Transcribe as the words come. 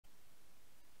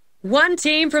One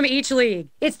team from each league.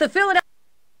 It's the Philadelphia.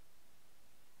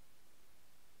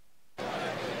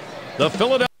 The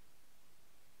Philadelphia.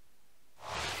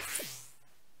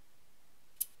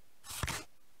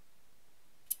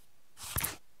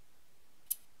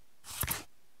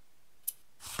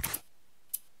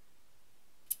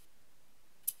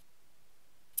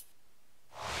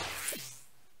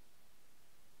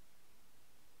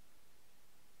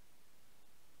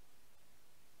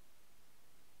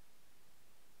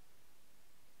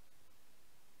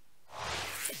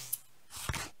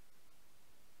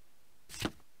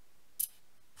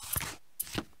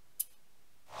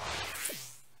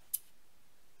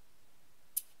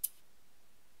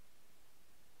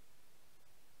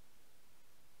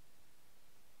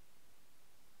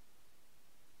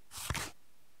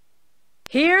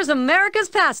 Here's America's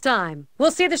pastime.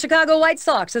 We'll see the Chicago White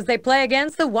Sox as they play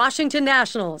against the Washington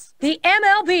Nationals. The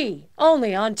MLB,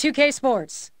 only on 2K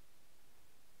Sports.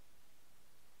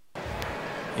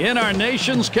 In our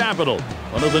nation's capital,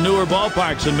 one of the newer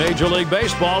ballparks in Major League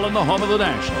Baseball and the home of the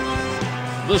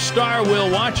Nationals. The star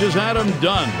we'll watch is Adam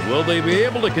Dunn. Will they be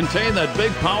able to contain that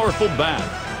big, powerful bat?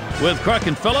 With Kruk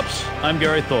and Phillips, I'm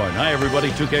Gary Thorne. Hi, everybody.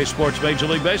 2K Sports Major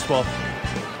League Baseball.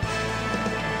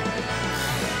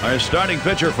 Our starting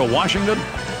pitcher for Washington,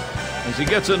 as he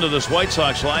gets into this White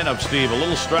Sox lineup, Steve, a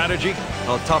little strategy.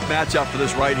 A tough matchup for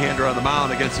this right-hander on the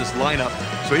mound against this lineup.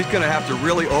 So he's going to have to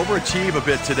really overachieve a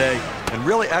bit today and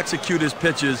really execute his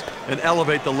pitches and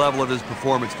elevate the level of his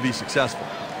performance to be successful.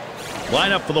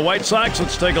 Lineup for the White Sox,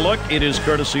 let's take a look. It is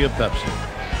courtesy of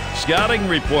Pepsi. Scouting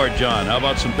report, John. How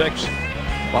about some picks?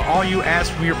 Well, all you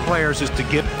ask from your players is to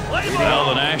get... Well,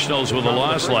 the Nationals with a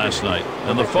loss last night,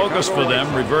 and the focus for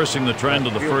them, reversing the trend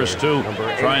of the first two,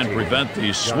 try and prevent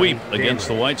the sweep against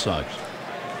the White Sox.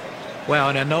 Well,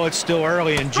 and I know it's still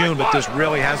early in June, but this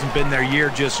really hasn't been their year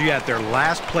just yet. They're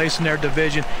last place in their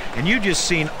division, and you've just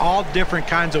seen all different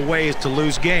kinds of ways to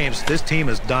lose games. This team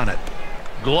has done it.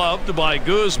 Gloved by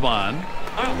Guzman,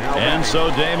 and so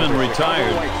Damon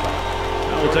retired.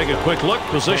 Now we'll take a quick look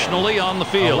positionally on the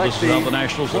field. This is how the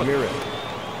Nationals look.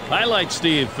 Highlight,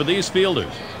 Steve, for these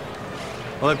fielders.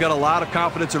 Well, they've got a lot of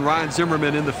confidence in Ryan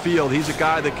Zimmerman in the field. He's a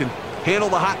guy that can handle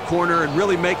the hot corner and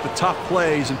really make the tough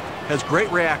plays and has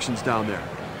great reactions down there.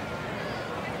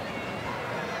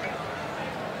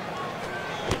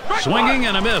 Swinging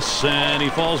and a miss, and he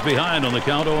falls behind on the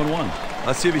count 0-1.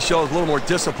 Let's see if he shows a little more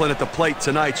discipline at the plate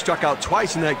tonight. Struck out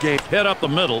twice in that game. Hit up the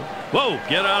middle. Whoa,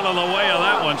 get out of the way of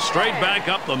that one. Straight back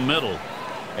up the middle.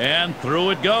 And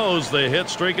through it goes. The hit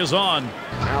streak is on.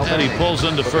 And he pulls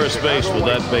into first base with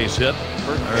that base hit.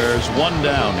 There's one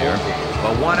down here.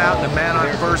 But one out and the man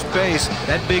on first base.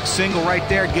 That big single right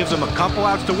there gives them a couple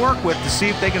outs to work with to see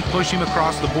if they can push him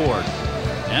across the board.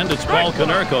 And it's Paul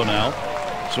Konerko now.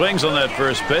 Swings on that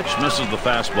first pitch. Misses the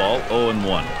fastball.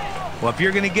 0-1. Well, if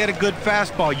you're going to get a good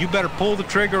fastball, you better pull the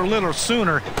trigger a little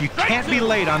sooner. You can't be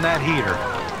late on that heater.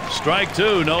 Strike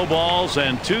two, no balls,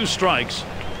 and 2 strikes.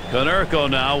 Konerko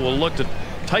now will look to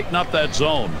tighten up that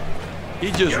zone.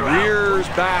 He just rears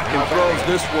back and throws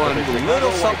this one with a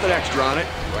little something extra on it.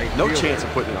 No chance of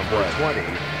putting it on play.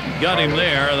 Got him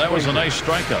there. That was a nice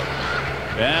strikeout.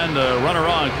 And runner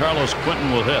on, Carlos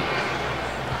Quinton will hit.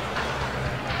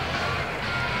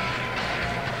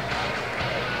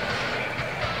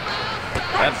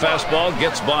 That fastball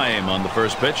gets by him on the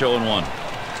first pitch, 0-1.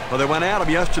 Well, they went at him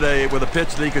yesterday with a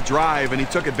pitch that he could drive, and he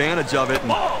took advantage of it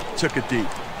and took it deep.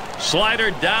 Slider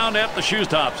down at the shoe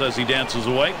tops as he dances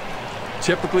away.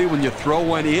 Typically, when you throw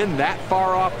one in that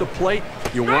far off the plate,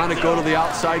 you want to go to the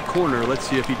outside corner. Let's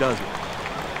see if he does it.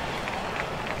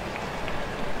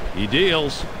 He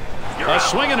deals. A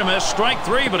swing and a miss, strike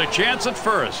 3, but a chance at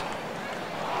first.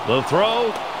 The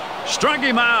throw struck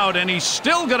him out, and he's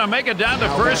still going to make it down to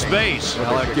first base.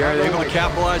 Well, Gary, they're going to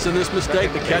capitalize on this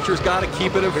mistake. The catcher's got to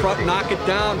keep it in front, knock it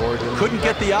down. Couldn't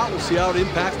get the out. We'll see how it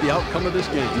impacts the outcome of this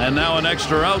game. And now an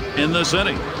extra out in this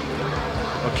inning.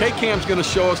 Well, K-Cam's going to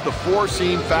show us the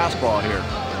 4-seam fastball here.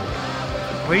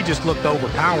 Well, he just looked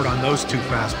overpowered on those 2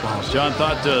 fastballs. John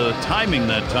thought timing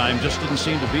that time just didn't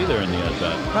seem to be there in the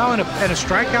at-bat. Well, and a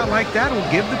strikeout like that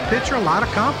will give the pitcher a lot of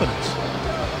confidence.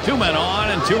 2 men on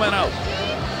and 2 men out.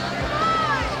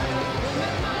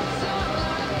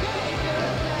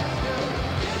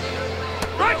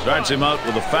 Starts him out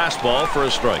with a fastball for a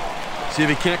strike. See if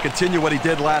he can't continue what he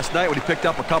did last night when he picked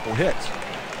up a couple hits.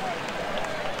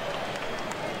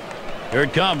 Here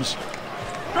it comes.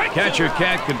 Catcher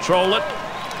can't control it.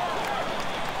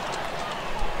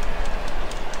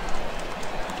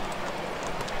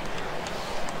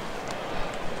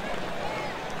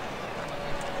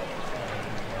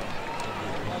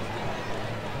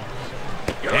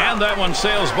 And that one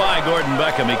sails by Gordon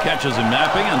Beckham. He catches him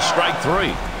napping, and strike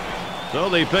 3. So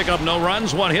they pick up no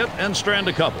runs, 1 hit, and strand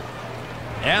a couple.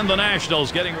 And the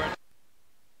Nationals getting ready.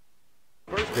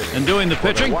 And doing the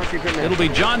pitching, it'll be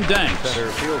John Danks.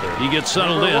 He gets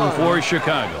settled in for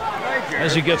Chicago.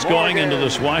 As he gets going into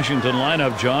this Washington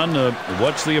lineup, John,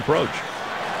 what's the approach?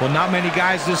 Well, not many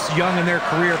guys this young in their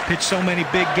career pitch so many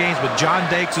big games, but John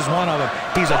Danks is one of them.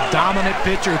 He's a dominant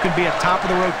pitcher who can be a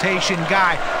top-of-the-rotation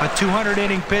guy, a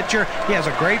 200-inning pitcher. He has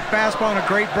a great fastball and a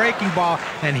great breaking ball,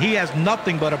 and he has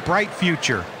nothing but a bright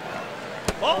future.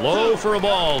 Low for a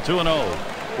ball,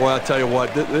 2-0. Boy, I'll tell you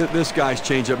what, this guy's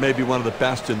changeup may be one of the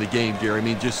best in the game, Gary. I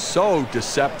mean, just so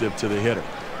deceptive to the hitter.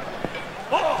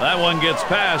 That one gets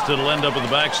past. It'll end up with the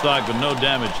backstop, but no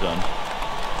damage done.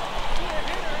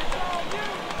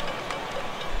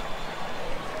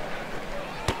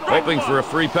 Hoping for a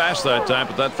free pass that time,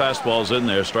 but that fastball's in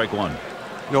there. Strike 1.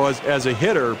 You know, as a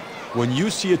hitter, when you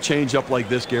see a changeup like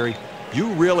this, Gary,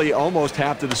 you really almost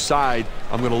have to decide,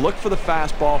 I'm going to look for the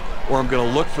fastball or I'm going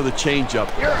to look for the changeup.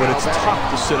 But it's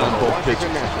tough to sit on both pitches.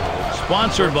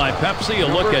 Sponsored by Pepsi, a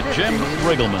look at Jim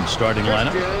Riggleman's starting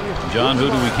lineup. John, who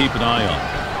do we keep an eye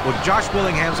on? Well, Josh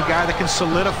Willingham's a guy that can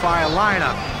solidify a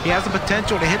lineup. He has the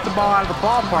potential to hit the ball out of the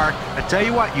ballpark. I tell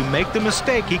you what, you make the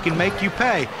mistake, he can make you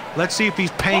pay. Let's see if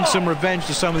he's paying some revenge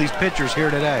to some of these pitchers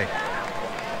here today.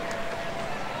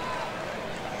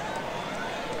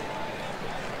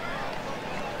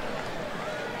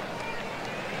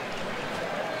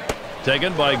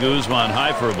 Taken by Guzman,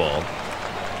 high for a ball.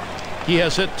 He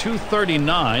has hit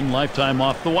 .239 lifetime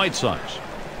off the White Sox.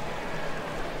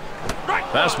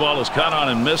 Fastball is caught on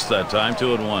and missed that time,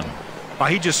 2-1. Well,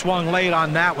 he just swung late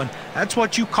on that one. That's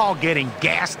what you call getting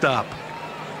gassed up.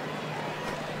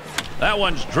 That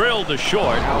one's drilled to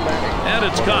short, and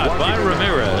it's caught by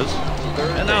Ramirez.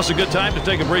 And now's a good time to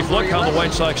take a brief look how the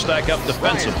White Sox stack up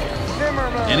defensively.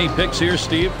 Any picks here,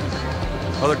 Steve?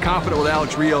 Well, they're confident with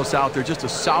Alex Rios out there. Just a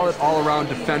solid all-around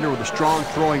defender with a strong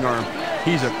throwing arm.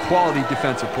 He's a quality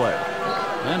defensive player.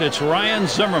 And it's Ryan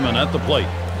Zimmerman at the plate.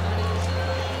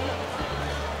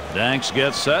 Danks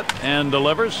gets set and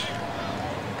delivers.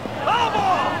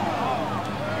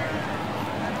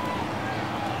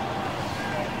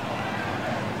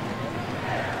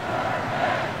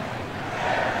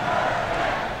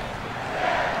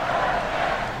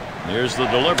 Here's the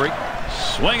delivery.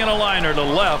 Swinging a liner to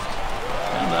left.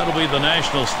 And that'll be the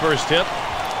Nationals' first hit.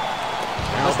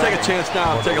 Let's take a chance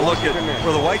now to take a look at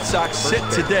where the White Sox sit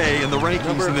today in the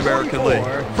rankings in the American League.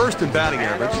 First in batting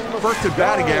average. First in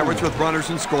batting average with runners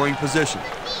in scoring position.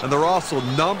 And they're also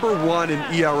 #1 in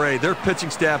ERA. Their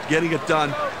pitching staff getting it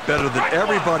done better than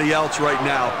everybody else right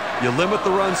now. You limit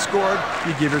the runs scored,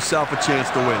 you give yourself a chance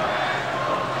to win.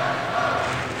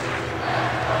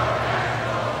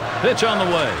 Pitch on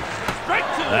the way.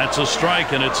 That's a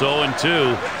strike, and it's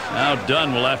 0-2. Now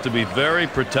Dunn will have to be very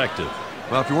protective.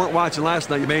 Well, if you weren't watching last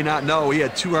night, you may not know he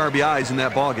had 2 RBIs in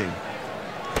that ballgame.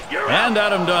 And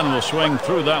Adam Dunn will swing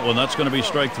through that one. That's going to be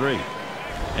strike 3.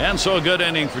 And so a good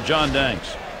inning for John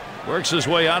Danks. Works his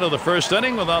way out of the first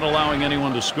inning without allowing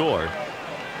anyone to score.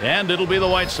 And it'll be the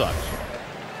White Sox.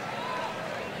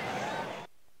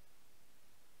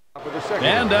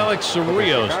 And Alex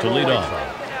Rios to lead off.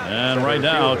 And right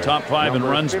now, top 5 in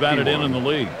runs batted in the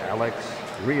league. Alex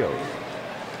Rios.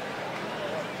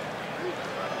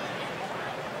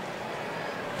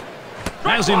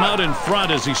 Has him out in front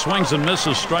as he swings and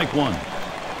misses, strike 1.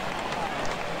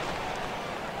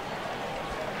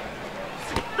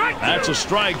 That's a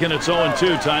strike, and it's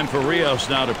 0-2. Time for Rios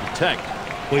now to protect.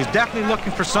 Well, he's definitely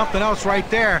looking for something else right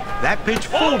there. That pitch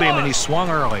fooled him, and he swung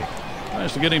early.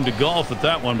 Tries to get him to golf at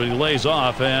that one, but he lays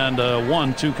off, and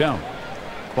 1-2 count.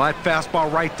 Well, that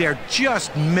fastball right there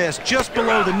just missed, just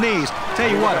below the knees. Tell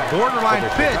you what, a borderline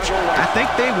pitch. I think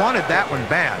they wanted that one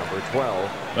bad.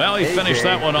 Well, he finished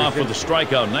that one off with a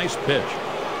strikeout. Nice pitch.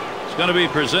 It's going to be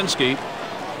Przinsky.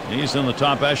 He's in the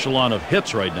top echelon of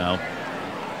hits right now.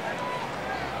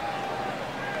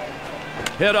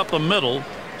 Hit up the middle.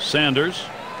 Sanders.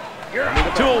 2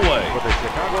 away.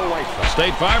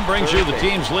 State Farm brings you the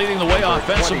teams leading the way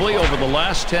offensively over the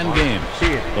last 10 games.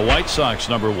 The White Sox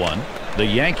 #1. The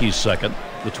Yankees 2nd,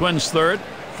 the Twins 3rd,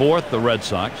 4th the Red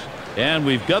Sox, and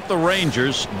we've got the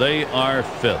Rangers. They are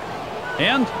 5th.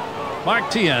 And Mark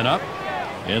Tien up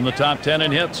in the top 10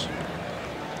 in hits.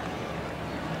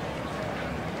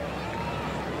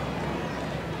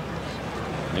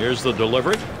 Here's the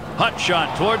delivery. Hot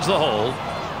shot towards the hole,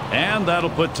 and that'll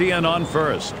put Tien on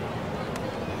first.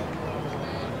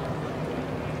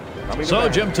 So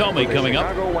Jim Thome coming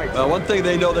up. One thing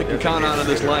they know they can count on in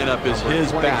this lineup is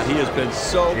his bat. He has been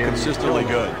so consistently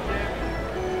good.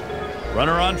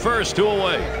 Runner on first, 2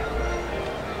 away.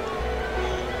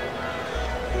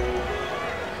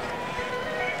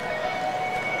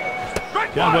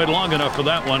 Can't wait long enough for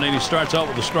that one, and he starts out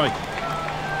with a strike.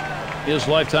 His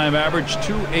lifetime average,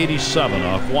 287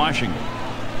 off Washington.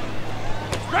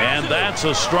 And that's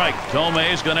a strike.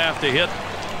 Tomei's going to have to hit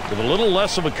with a little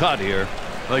less of a cut here.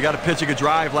 Well, he got a pitching a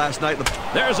drive last night.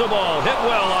 There's a ball. Hit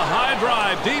well. A high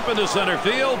drive deep into center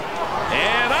field.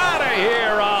 And out of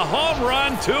here. A home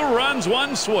run. 2 runs,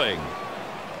 1 swing.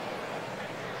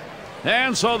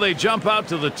 And so they jump out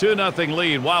to the 2-0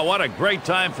 lead. Wow, what a great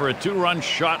time for a 2-run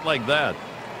shot like that.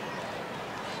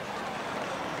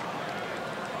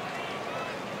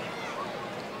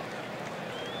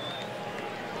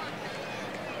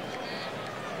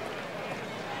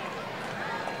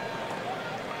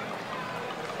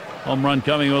 Home run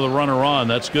coming with a runner on.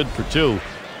 That's good for 2.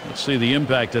 Let's see the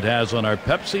impact it has on our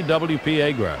Pepsi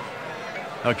WPA graph.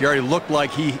 Now, Gary, looked like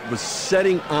he was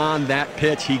setting on that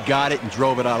pitch. He got it and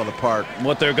drove it out of the park.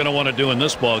 What they're going to want to do in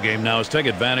this ball game now is take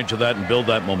advantage of that and build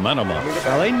that momentum up.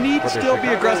 Well, they need to still be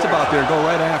aggressive out there and go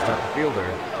right after.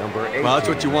 Well, that's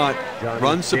what you want.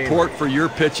 Run support for your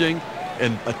pitching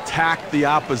and attack the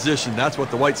opposition. That's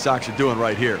what the White Sox are doing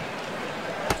right here.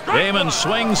 Damon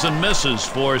swings and misses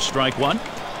for strike 1.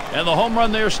 And the home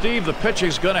run there, Steve, the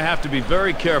pitching's going to have to be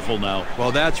very careful now.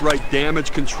 Well, that's right.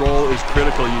 Damage control is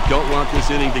critical. You don't want this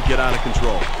inning to get out of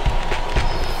control.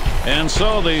 And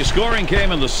so the scoring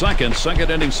came in the second.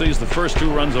 Second inning sees the first 2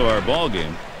 runs of our ball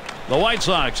game. The White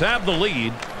Sox have the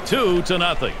lead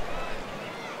 2-0.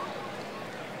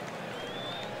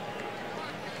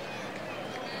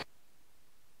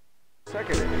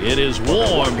 It is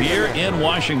warm here in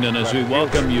Washington as we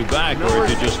welcome you back, or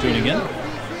if you're just tuning in.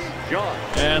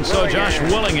 And so Josh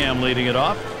Willingham leading it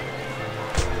off.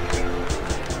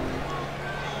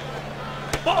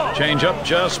 Change up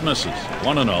just misses.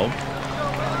 1-0.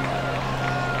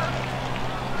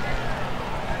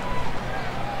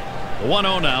 The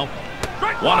 1-0 now.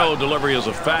 1-0 delivery is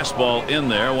a fastball in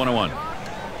there. 1-1.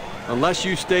 Unless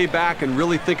you stay back and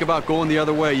really think about going the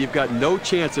other way, you've got no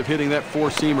chance of hitting that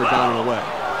 4-seamer down and away.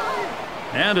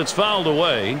 And it's fouled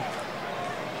away.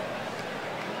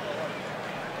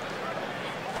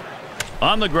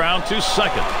 On the ground to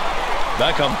second.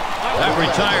 Beckham. That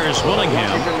retires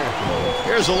Willingham.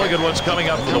 Here's a look at what's coming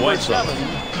up for the White Sox.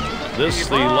 This is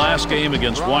the last game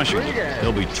against Washington.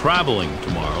 They'll be traveling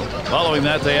tomorrow. Following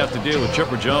that, they have to deal with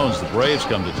Chipper Jones. The Braves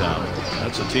come to town.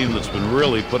 That's a team that's been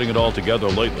really putting it all together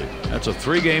lately. That's a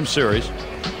 3-game series.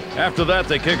 After that,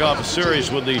 they kick off a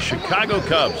series with the Chicago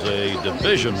Cubs, a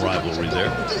division rivalry there.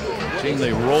 A team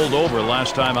they rolled over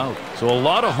last time out. So a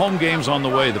lot of home games on the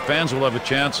way. The fans will have a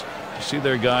chance to see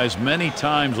their guys many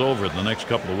times over in the next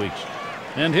couple of weeks.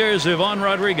 And here's Ivan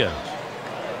Rodriguez.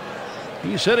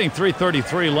 He's hitting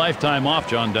 .333 lifetime off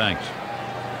John Danks.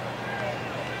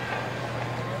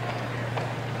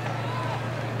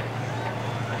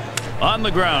 On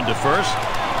the ground to first.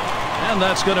 And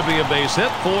that's going to be a base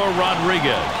hit for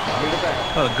Rodriguez.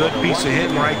 A good piece of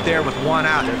hitting right there with 1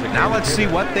 out. Now let's see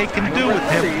what they can do with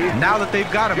him now that they've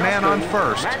got a man on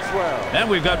first. And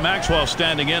we've got Maxwell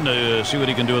standing in to see what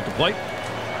he can do at the plate.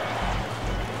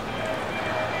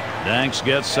 Danks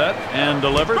gets set and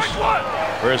delivers.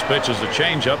 First pitch is a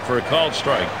changeup for a called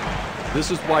strike. This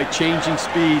is why changing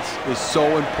speeds is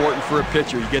so important for a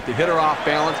pitcher. You get the hitter off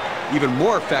balance, even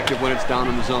more effective when it's down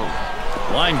in the zone.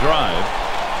 Line drive.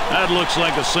 That looks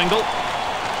like a single.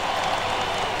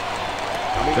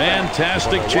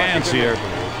 Fantastic chance here.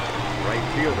 Right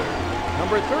fielder,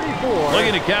 number 34.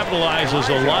 Looking to capitalize is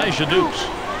Elijah Dukes.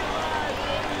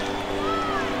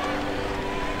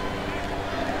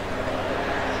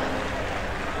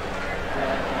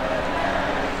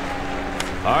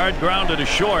 Hard grounded to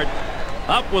short.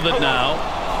 Up with it now.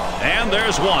 And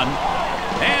there's 1.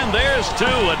 And there's 2.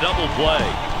 A double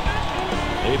play.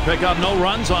 They pick up no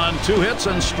runs on 2 hits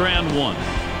and strand 1.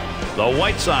 The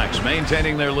White Sox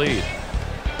maintaining their lead.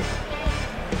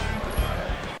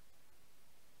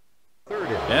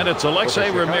 And it's Alexei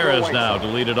Ramirez now to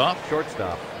lead it off.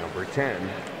 Shortstop, number 10,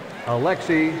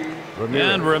 Alexei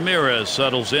Ramirez. And Ramirez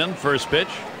settles in. First pitch.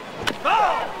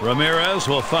 Ramirez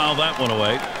will foul that one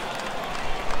away.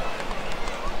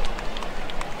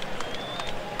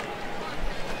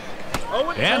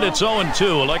 And it's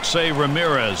 0-2. Alexei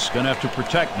Ramirez going to have to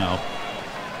protect now.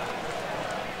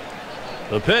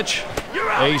 The pitch,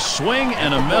 a swing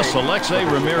and a miss. Alexei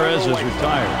Ramirez is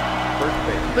retired.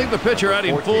 I think the pitcher had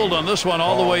him fooled on this one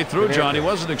all the way through, John. He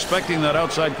wasn't expecting that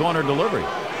outside corner delivery.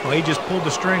 Well, he just pulled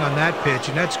the string on that pitch,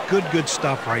 and that's good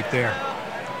stuff right there.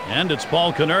 And it's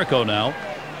Paul Konerko now.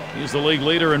 He's the league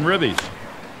leader in ribbies.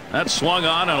 That's swung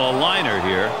on and a liner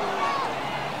here.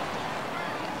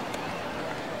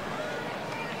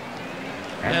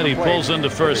 And he pulls into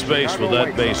first base with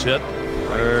that base hit.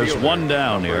 There's one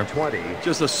down here.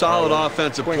 Just a solid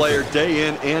offensive player day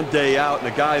in and day out, and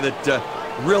a guy that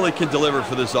really can deliver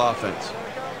for this offense.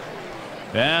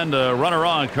 And a runner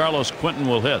on, Carlos Quentin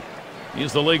will hit.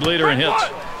 He's the league leader in hits.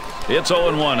 It's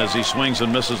 0-1 as he swings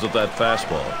and misses at that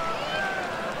fastball.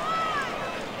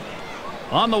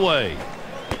 On the way.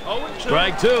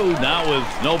 Strike two. Now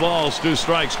with no balls, 2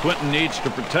 strikes, Quentin needs to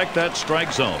protect that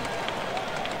strike zone.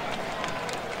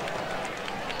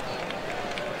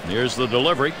 Here's the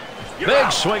delivery.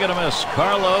 Big swing and a miss.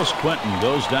 Carlos Quentin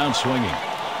goes down swinging.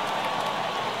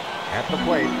 At the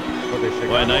plate for the Chicago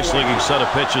Boy, nice looking set of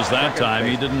pitches that time.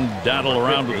 He didn't daddle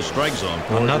around with the strike zone.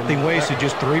 Well, nothing wasted.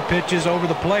 Just 3 pitches over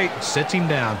the plate. Sits him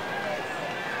down.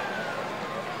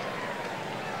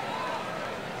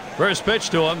 First pitch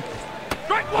to him.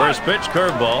 First pitch,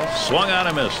 curveball. Swung on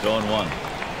and missed. 0-1.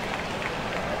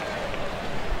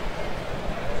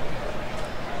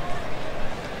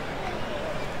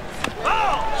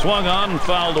 Swung on and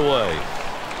fouled away.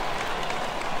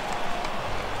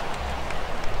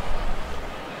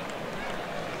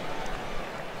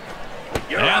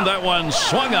 And that one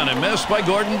swung on and missed by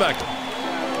Gordon Beckham.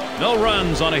 No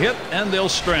runs on a hit, and they'll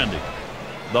strand him.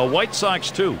 The White Sox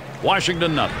 2,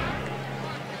 Washington nothing.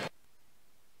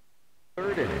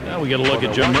 Now we get a look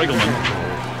at Jim Riggleman.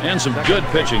 And some good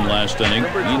pitching last inning.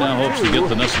 He now hopes to get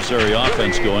the necessary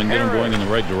offense going, get him going in the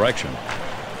right direction.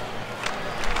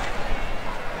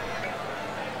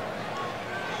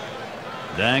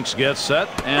 Danks gets set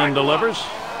and delivers.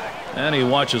 And he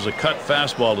watches a cut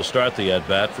fastball to start the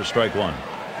at-bat for strike 1.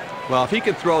 Well, if he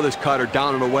can throw this cutter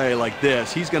down and away like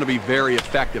this, he's going to be very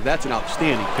effective. That's an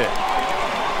outstanding pitch.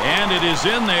 And it is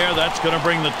in there. That's going to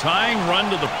bring the tying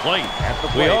run to the plate.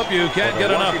 We hope you can't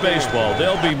get enough baseball.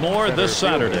 There'll be more this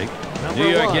Saturday. New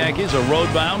York Yankees are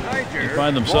roadbound. They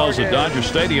find themselves at Dodger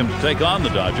Stadium to take on the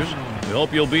Dodgers. We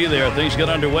hope you'll be there. Things get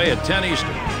underway at 10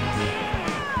 Eastern.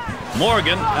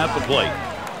 Morgan at the plate.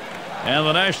 And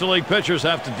the National League pitchers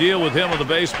have to deal with him with the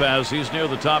base paths. He's near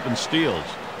the top in steals.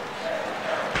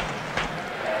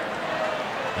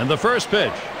 And the first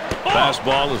pitch.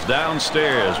 Fastball is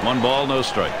downstairs. 1 ball, no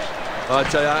strikes. I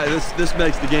tell you, this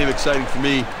makes the game exciting for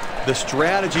me. The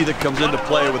strategy that comes into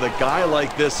play with a guy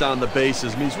like this on the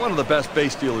bases means one of the best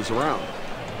base stealers around.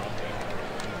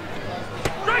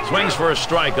 Swings for a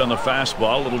strike on the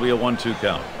fastball. It'll be a 1-2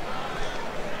 count.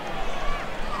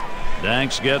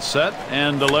 Danks gets set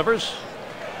and delivers.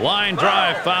 Line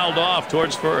drive fouled off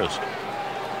towards first.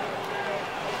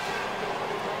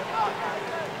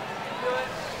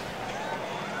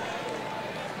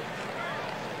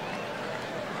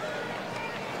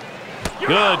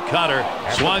 Good cutter.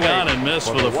 Swung on and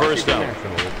missed for the first out.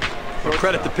 Well,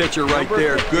 credit the pitcher right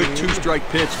there. Good 2-strike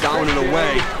pitch down and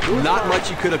away. Not much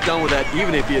he could have done with that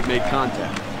even if he had made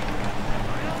contact.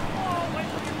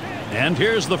 And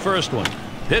here's the first one.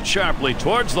 Hit sharply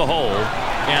towards the hole,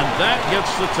 and that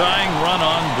gets the tying run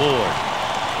on board.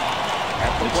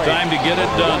 It's time to get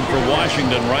it done for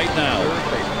Washington right now.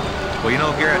 Well, you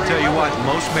know, Gary, I tell you what,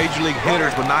 most major league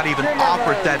hitters would not even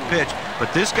offer it that pitch.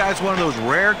 But this guy's one of those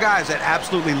rare guys that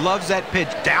absolutely loves that pitch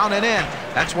down and in.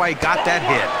 That's why he got that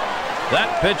hit.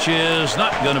 That pitch is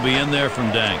not going to be in there from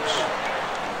Danks.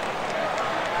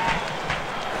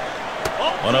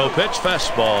 1-0 pitch,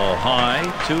 fastball, high,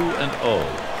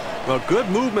 2-0. Well, good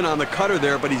movement on the cutter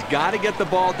there, but he's got to get the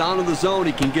ball down to the zone.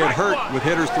 He can get hurt with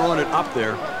hitters throwing it up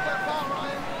there.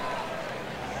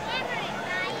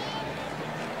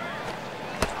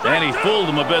 And he fooled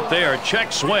him a bit there.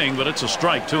 Check swing, but it's a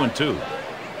strike, 2-2.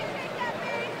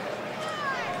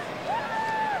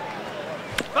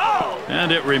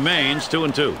 And it remains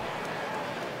 2-2.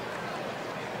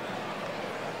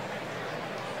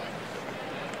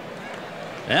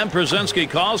 And Przinsky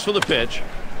calls for the pitch.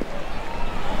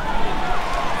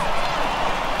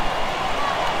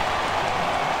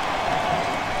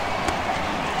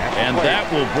 And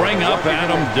that will bring up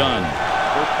Adam Dunn.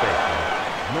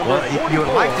 Well, you would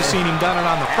like to see him done it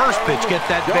on the first pitch, get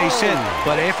that base hit.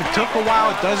 But if it took a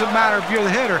while, it doesn't matter if you're the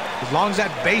hitter. As long as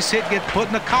that base hit gets put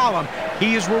in the column,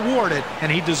 he is rewarded, and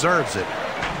he deserves it.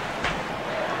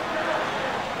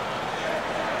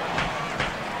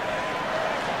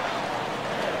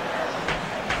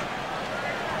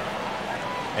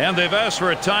 And they've asked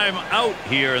for a timeout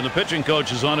here, and the pitching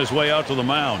coach is on his way out to the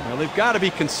mound. Well, they've got to be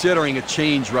considering a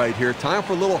change right here. Time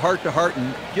for a little heart-to-heart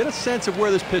and get a sense of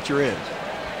where this pitcher is.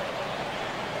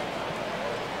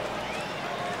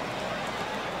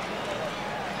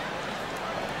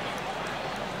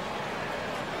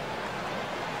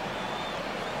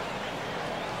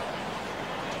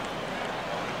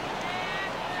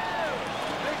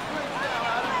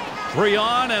 3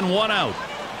 on and 1 out.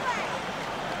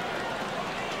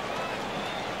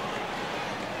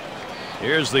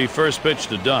 Here's the first pitch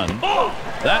to Dunn.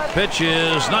 That pitch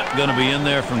is not going to be in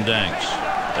there from Danks.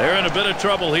 They're in a bit of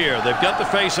trouble here. They've got to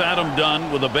face Adam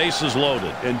Dunn with the bases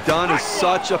loaded. And Dunn is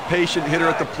such a patient hitter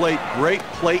at the plate. Great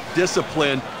plate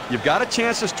discipline. You've got a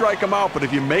chance to strike him out, but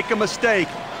if you make a mistake,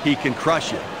 he can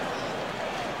crush you.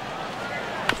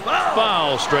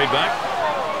 Foul straight back.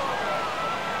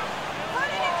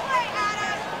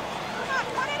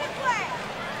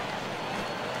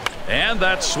 And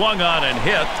that's swung on and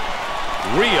hit.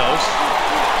 Rios.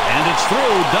 And it's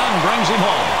through. Dunn brings him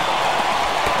home.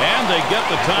 And they get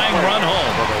the tying run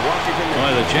home.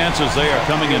 Boy, the chances they are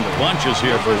coming in bunches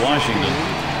here for Washington.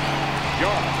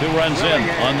 2 runs in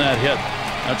on that hit.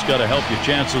 That's got to help your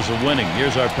chances of winning.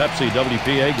 Here's our Pepsi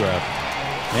WPA graph.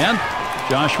 And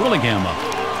Josh Willingham up.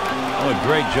 Oh, a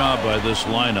great job by this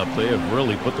lineup. They have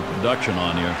really put the production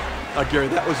on here. Gary,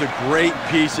 that was a great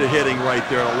piece of hitting right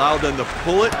there. It allowed them to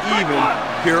pull it even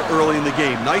here early in the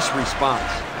game. Nice response.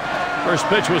 First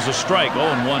pitch was a strike,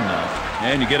 0-1 now.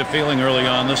 And you get a feeling early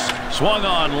on this. Swung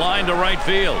on, line to right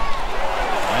field.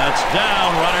 That's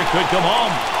down. Runner could come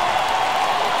home.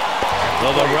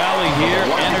 Well, the rally here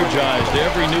energized.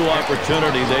 Every new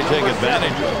opportunity they take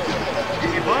advantage of.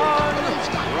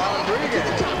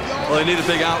 Well, they need a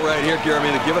big out right here, Gary. I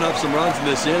mean, they're giving up some runs in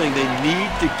this inning. They need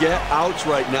to get outs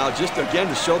right now just, again,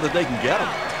 to show that they can get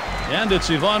them. And it's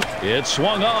Ivan. It's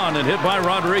swung on and hit by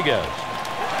Rodriguez.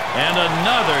 And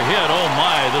another hit. Oh,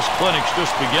 my, this clinic's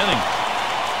just beginning.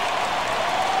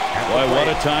 Boy,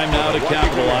 what a time now to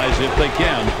capitalize if they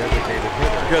can.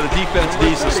 Yeah, the defense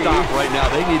needs to stop right now.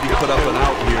 They need to put up an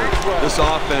out here. This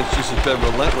offense just has been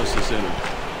relentless this inning.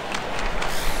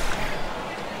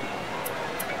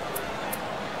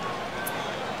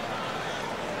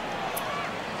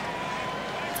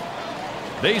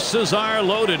 Bases are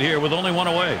loaded here with only 1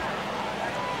 away.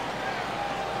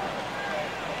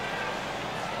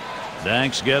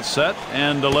 Danks gets set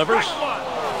and delivers.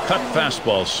 Cut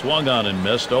fastball swung on and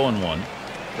missed. 0-1.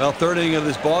 Well, third inning of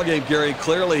this ball game, Gary,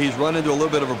 clearly he's run into a little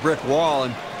bit of a brick wall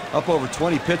and up over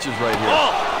 20 pitches right here.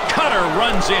 Oh, Cutter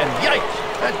runs in. Yikes!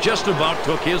 That just about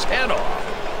took his head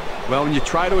off. Well, when you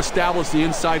try to establish the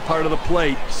inside part of the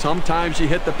plate, sometimes you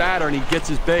hit the batter and he gets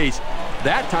his base.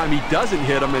 That time he doesn't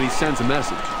hit him and he sends a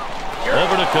message.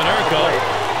 Over to Konerko.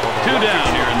 2 down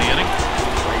here in the inning.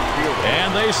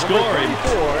 And they score him.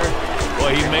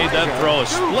 Boy, he made that throw a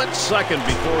split second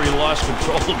before he lost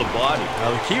control of the body.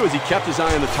 Now, the key was he kept his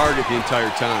eye on the target the entire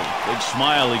time. Big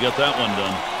smile, he got that one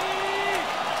done.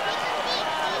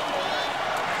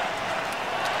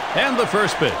 And the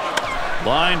first pitch.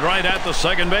 Lined right at the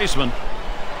second baseman.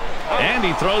 And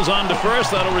he throws on to first.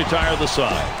 That'll retire the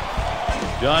side.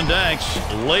 John Danks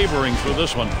laboring through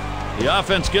this one. The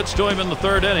offense gets to him in the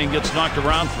third inning, gets knocked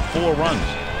around for 4 runs.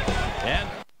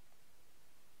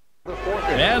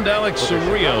 And Alex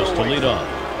Rios to lead off.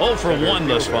 0 for 1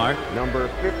 thus far. Number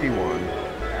 51,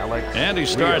 Alex. And he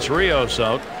starts Rios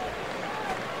out.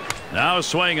 Now a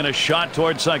swing and a shot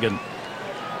toward second.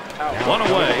 1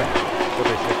 away.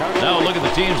 Now look at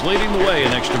the teams leading the way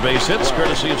in extra base hits,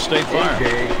 courtesy of State Farm.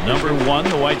 Number 1,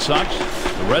 the White Sox.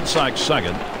 The Red Sox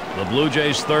second. The Blue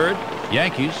Jays third.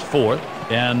 Yankees fourth.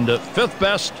 And fifth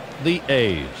best, the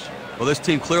A's. Well, this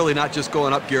team clearly not just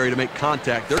going up, Gary, to make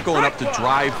contact. They're going up to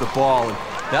drive the ball, and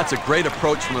that's a great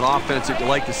approach from an offense that you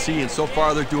like to see, and so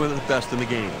far they're doing it the best in the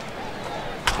game.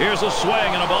 Here's a swing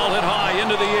and a ball hit high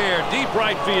into the air. Deep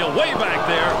right field, way back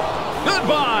there.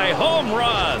 Goodbye, home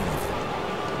run.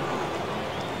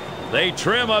 They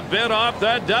trim a bit off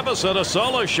that deficit. A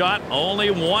solo shot, only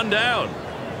 1 down.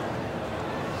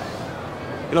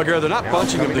 You know, Gary, they're not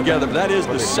bunching them together, but that is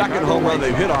the second home run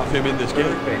they've hit off him in this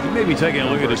game. You may be taking a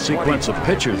look at a sequence of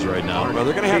pitchers right now. Well,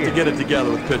 they're going to have to get it together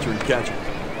with pitcher and catcher.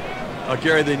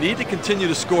 Gary, they need to continue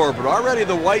to score, but already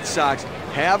the White Sox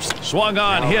have swung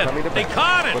on, hit. They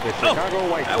caught it.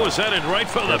 Oh, that was headed right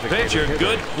for the pitcher.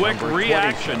 Good, quick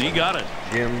reaction. He got it.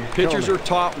 Pitchers are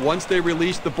taught once they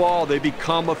release the ball, they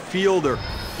become a fielder.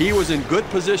 He was in good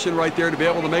position right there to be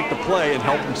able to make the play and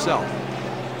help himself.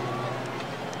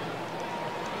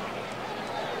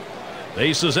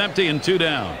 Base is empty and 2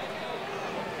 down.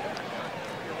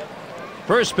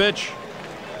 First pitch.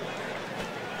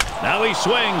 Now he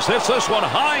swings, hits this one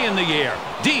high in the air.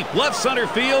 Deep left center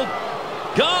field.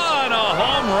 Gone, a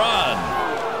home run.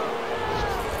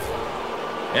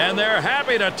 And they're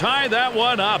happy to tie that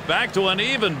one up. Back to an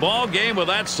even ball game with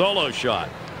that solo shot.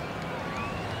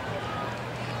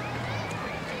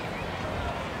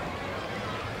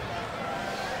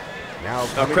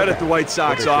 Now credit the White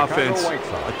Sox offense, White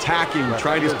Sox. attacking,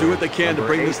 trying to do what they can to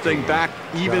bring this thing back,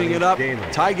 evening it up.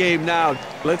 Tie game now.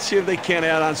 Let's see if they can't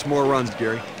add on some more runs,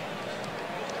 Gary.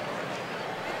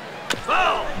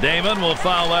 Damon will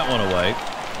foul that one away.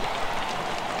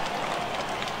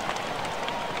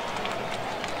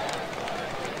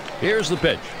 Here's the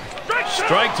pitch.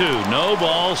 Strike two. No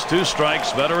balls, 2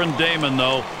 strikes. Veteran Damon,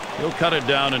 though, he'll cut it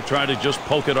down and try to just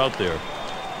poke it out there.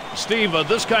 Steve,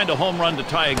 this kind of home run to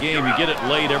tie a game, you get it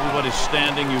late, everybody's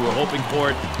standing, you were hoping for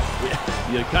it.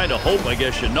 You kind of hope, I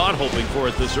guess you're not hoping for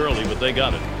it this early, but they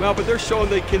got it. Well, but they're showing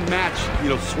they can match,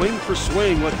 swing for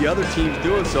swing what the other team's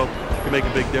doing, so it can make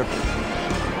a big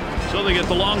difference. So they get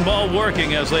the long ball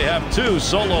working as they have 2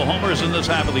 solo homers in this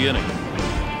half of the inning.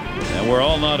 And we're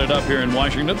all knotted up here in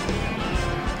Washington.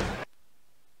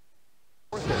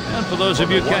 And for those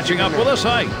of you catching up with us,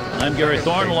 hi, I'm Gary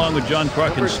Thorne along with John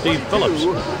Kruk and Steve Phillips,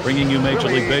 bringing you Major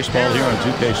League Baseball here on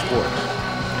 2K Sports.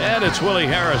 And it's Willie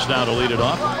Harris now to lead it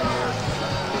off.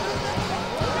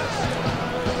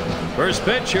 First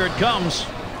pitch, here it comes.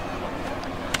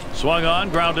 Swung on,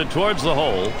 grounded towards the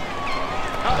hole.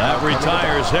 That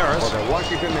retires Harris.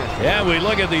 Yeah, we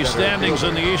look at the standings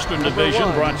in the Eastern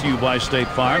Division, brought to you by State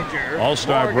Farm.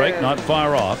 All-Star break not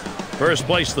far off. First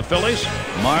place, the Phillies.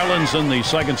 Marlins in the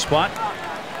second spot.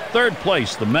 Third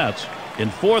place, the Mets. In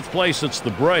fourth place, it's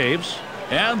the Braves.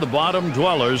 And the bottom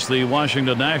dwellers, the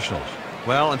Washington Nationals.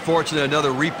 Well, unfortunately,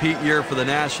 another repeat year for the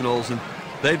Nationals, and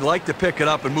they'd like to pick it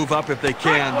up and move up if they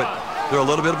can, but they're a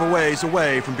little bit of a ways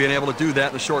away from being able to do that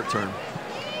in the short term.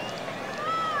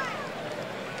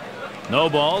 No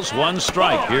balls, 1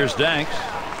 strike. Here's Danks.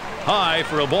 High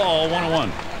for a ball,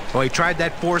 1-1. Well, he tried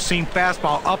that 4-seam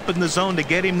fastball up in the zone to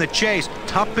get him the chase.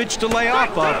 Tough pitch to lay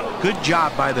off of. Good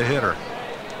job by the hitter.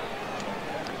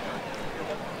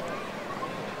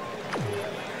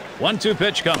 1-2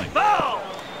 pitch coming.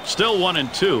 Still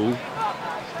 1-2.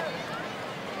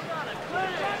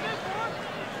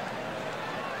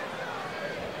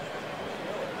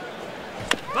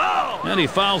 And he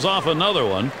fouls off another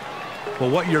one. Well,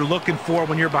 what you're looking for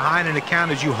when you're behind an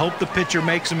account is you hope the pitcher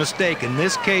makes a mistake. In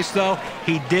this case, though,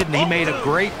 he didn't. He made a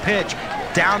great pitch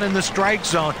down in the strike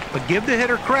zone, but give the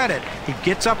hitter credit. He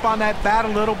gets up on that bat a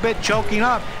little bit, choking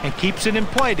up, and keeps it in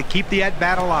play to keep the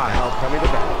at-bat alive.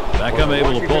 Beckham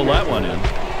able to pull that one in.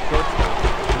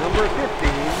 Number 15.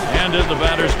 And in the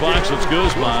batter's box, it's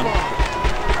Guzman.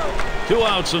 2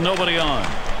 outs and nobody on.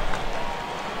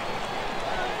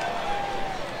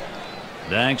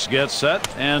 Danks gets set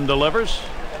and delivers.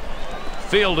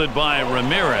 Fielded by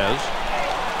Ramirez.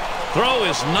 Throw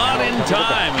is not in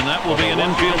time, and that will be an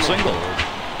infield single.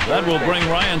 That will bring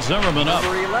Ryan Zimmerman up.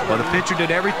 Well, the pitcher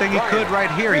did everything he could right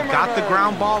here. He got the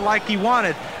ground ball like he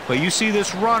wanted. But you see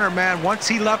this runner, man, once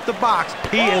he left the box,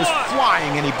 he is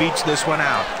flying, and he beats this one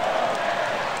out.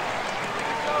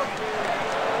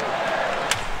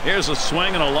 Here's a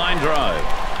swing and a line drive.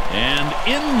 And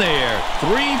in there,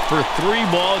 3 for 3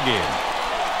 ball game.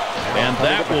 And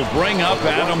that will bring up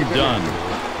Adam Dunn.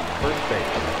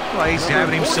 Well, he's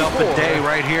having himself a day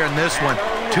right here in this one.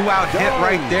 2-out hit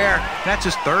right there. That's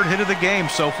his 3rd hit of the game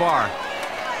so far.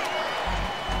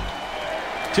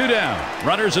 2 down.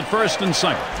 Runners at first and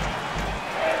second.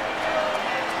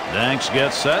 Danks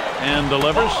gets set and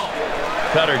delivers.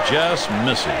 Cutter just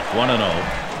misses. 1-0.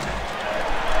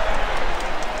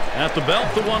 At the belt,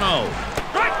 the 1-0.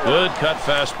 Good cut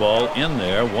fastball in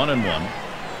there. 1-1.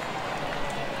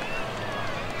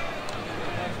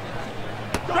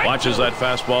 Watches that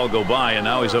fastball go by, and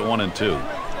now he's at 1-2.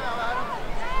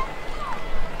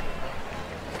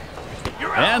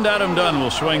 And Adam Dunn will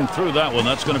swing through that one.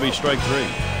 That's going to be strike 3.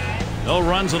 No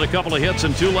runs and a couple of hits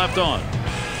and 2 left on.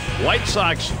 White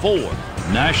Sox 4,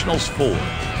 Nationals 4.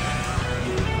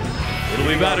 It'll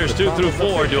be batters 2 through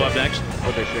 4 due up next.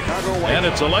 And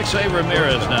it's Alexei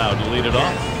Ramirez now to lead it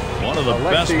off. One of the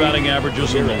best batting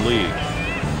averages in the league.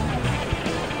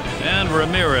 And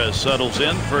Ramirez settles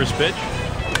in. First pitch.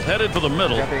 Headed for the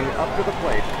middle. Up to the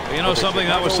plate. You know something,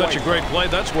 that was such a great play.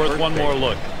 That's worth one more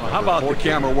look. How about the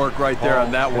camera work right there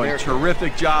on that one?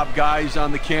 Terrific job, guys,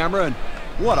 on the camera, and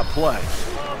what a play.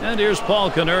 And here's Paul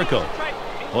Konerko,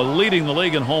 well, leading the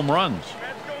league in home runs.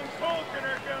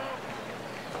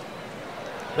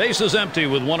 Base is empty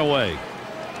with 1 away.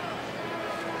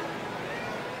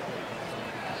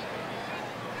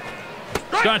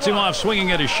 Starts him off swinging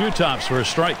at his shoe tops for a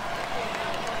strike.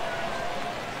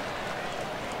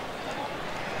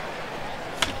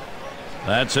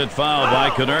 That's it, foul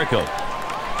by Konerko.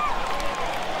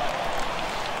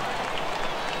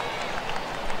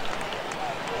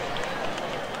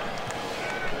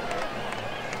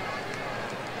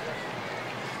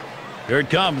 Here it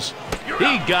comes.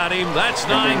 He got him. That's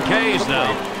 9 Ks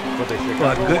now.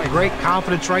 Well, great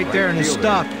confidence right there in his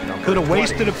stuff. Could have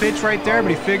wasted a pitch right there, but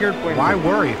he figured, why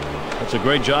worry? That's a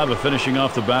great job of finishing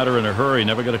off the batter in a hurry.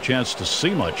 Never got a chance to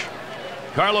see much.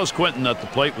 Carlos Quentin at the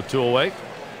plate with 2 away,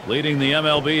 leading the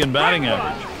MLB in batting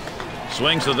average.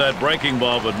 Swings at that breaking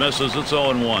ball, but misses. It's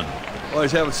 0-1. Well,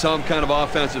 he's having some kind of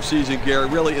offensive season, Gary,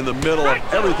 really in the middle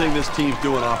of everything this team's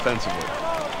doing offensively.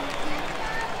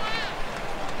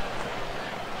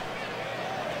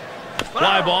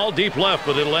 Fly ball deep left,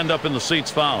 but it'll end up in the seats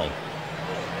foul.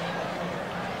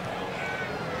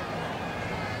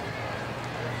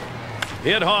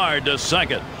 Hit hard to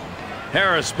second.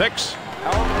 Harris picks.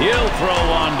 He'll throw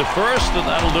on to first, and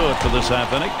that'll do it for this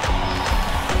half inning.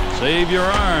 Save your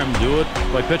arm. Do it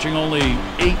by pitching only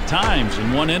 8 times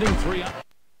in 1 inning, 3 outs.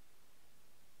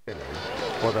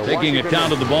 Taking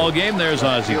account of the ball game, there's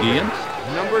Ozzie Guillen.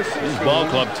 His ball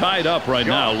club tied up right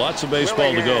now. Lots of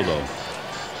baseball to go, though.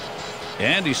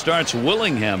 And he starts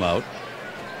Willingham out.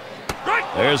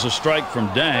 There's a strike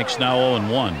from Danks, now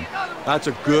 0-1. That's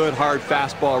a good, hard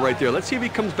fastball right there. Let's see if he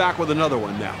comes back with another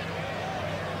one now.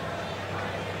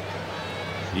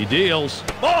 He deals.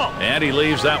 And he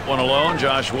leaves that one alone.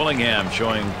 Josh Willingham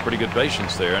showing pretty good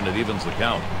patience there, and it evens the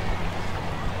count.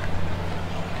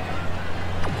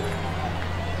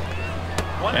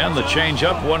 And the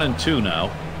changeup, 1-2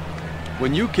 now.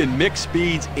 When you can mix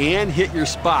speeds and hit your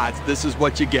spots, this is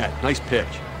what you get. Nice pitch.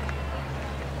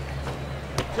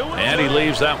 And he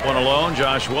leaves that one alone.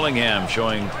 Josh Willingham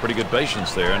showing pretty good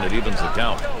patience there, and it evens the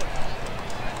count.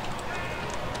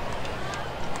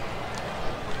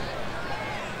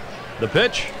 The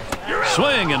pitch,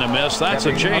 swing and a miss. That's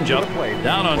a changeup.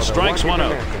 Down on strikes, 1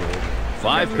 out.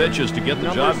 5 pitches to get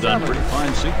the job done. Pretty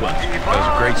fine sequence. That was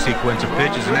a great sequence of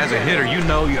pitches, and as a hitter, you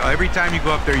know every time you go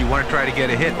up there, you want to try to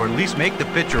get a hit or at least make the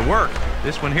pitcher work.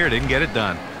 This one here didn't get it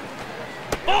done.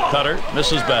 Cutter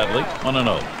misses badly,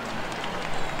 1-0.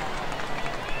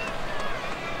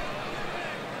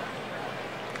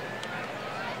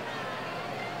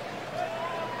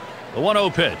 The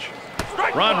 1-0 pitch.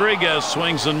 Rodriguez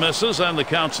swings and misses, and the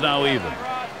count's now even.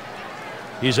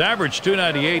 He's averaged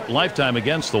 .298 lifetime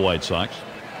against the White Sox.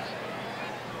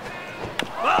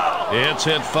 It's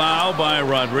hit foul by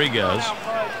Rodriguez.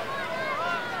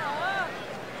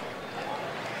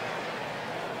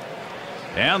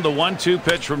 And the 1-2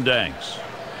 pitch from Danks.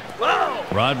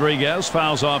 Rodriguez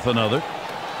fouls off another.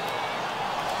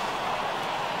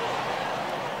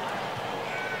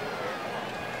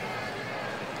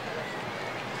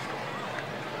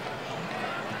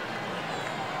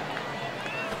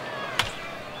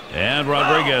 And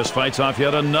Rodriguez fights off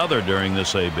yet another during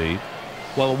this AB.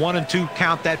 Well, a 1-2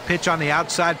 count, that pitch on the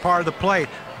outside part of the plate.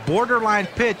 Borderline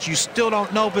pitch. You still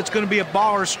don't know if it's going to be a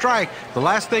ball or a strike. The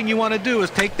last thing you want to do is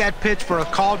take that pitch for a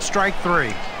called strike 3.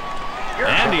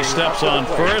 And he steps on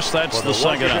first. That's the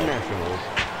second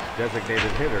out.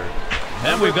 Designated hitter.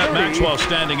 And we've got Maxwell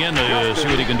standing in to see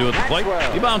what he can do at the plate.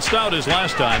 He bounced out his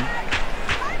last time.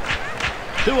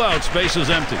 2 outs, bases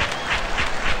empty.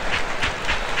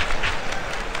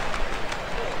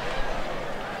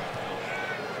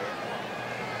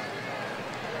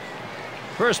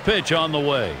 First pitch on the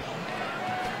way.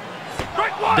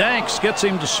 Danks gets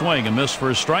him to swing. A miss for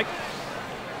a strike.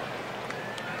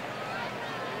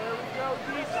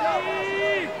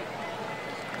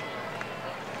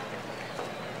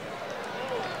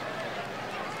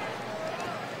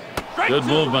 Good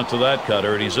movement to that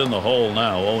cutter, and he's in the hole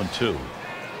now, 0-2.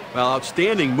 Well,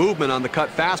 outstanding movement on the cut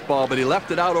fastball, but he left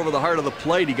it out over the heart of the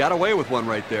plate. He got away with one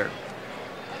right there.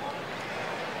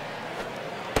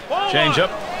 Change up.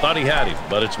 Thought he had him,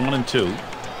 but it's 1-2.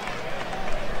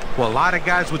 Well, a lot of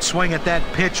guys would swing at that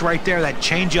pitch right there, that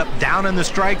changeup down in the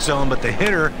strike zone, but the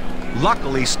hitter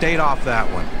luckily stayed off that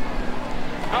one.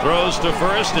 Throws to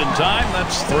first in time.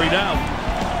 That's 3 down.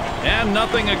 And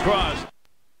nothing across.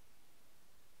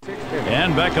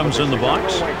 And Beckham's in the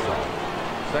box.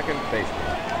 Second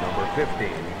baseman, number 15,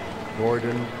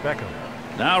 Gordon Beckham.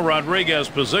 Now Rodriguez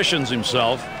positions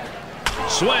himself.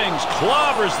 Swings,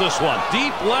 clobbers this one.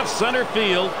 Deep left center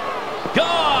field.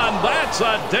 Gone. That's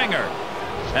a dinger.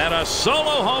 And a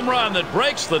solo home run that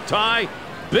breaks the tie.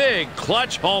 Big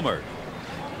clutch homer.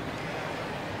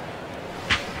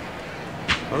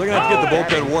 Well, they're going to have to get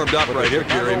the bullpen warmed up right here,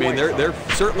 Gary. I mean, they're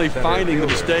certainly finding the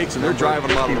mistakes, and they're driving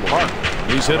them out of the park.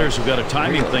 These hitters have got a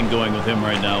timing thing going with him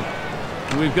right now.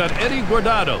 We've got Eddie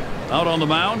Guardado out on the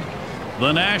mound.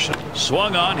 The National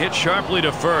swung on, hit sharply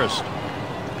to first.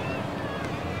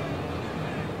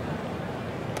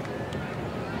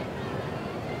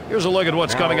 Here's a look at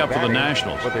what's coming up for the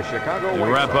Nationals. They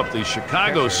wrap up the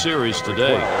Chicago series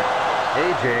today.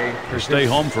 A.J. to stay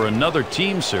home for another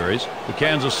team series, the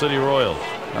Kansas City Royals.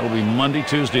 That'll be Monday,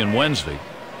 Tuesday, and Wednesday.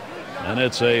 And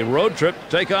it's a road trip to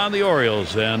take on the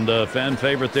Orioles and fan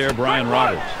favorite there, Brian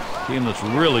Roberts. Team that's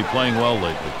really playing well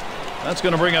lately. That's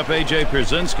going to bring up A.J.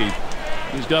 Pierzynski.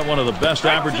 He's got one of the best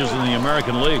averages in the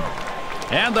American League.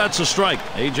 And that's a strike.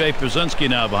 A.J. Pierzynski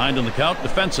now behind in the count.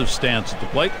 Defensive stance at the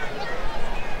plate.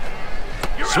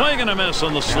 Swing and a miss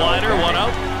on the slider. One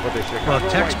out. Well,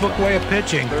 textbook way of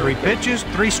pitching. 3 pitches,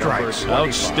 3 strikes.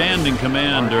 Outstanding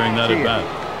command during that at bat.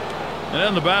 And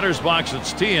in the batter's box,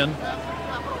 it's Tien.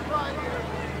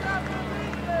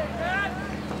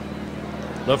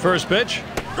 The first pitch.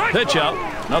 Pitch out.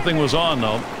 Nothing was on,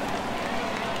 though.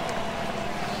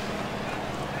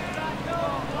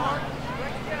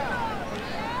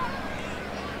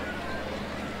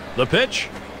 The pitch.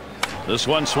 This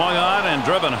one swung on and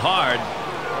driven hard.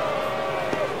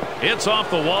 It's off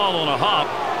the wall on a hop.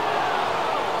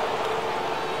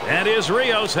 And here's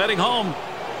Rios heading home.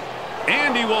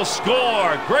 And he will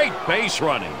score. Great base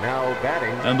running. Now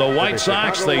batting. And the White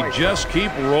Sox, they just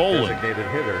keep rolling. Designated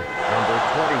hitter, number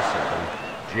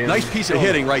 27. Nice piece of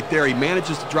hitting right there. He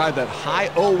manages to drive that high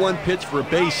 0-1 pitch for a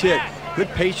base hit. Good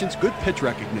patience, good pitch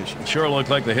recognition. It sure looked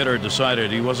like the hitter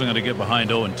decided he wasn't going to get behind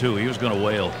 0-2. He was going to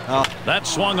wail. That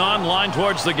swung on, line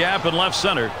towards the gap in left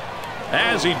center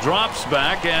as he drops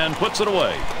back and puts it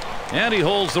away. And he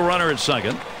holds the runner at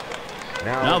second.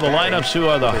 Now the lineups who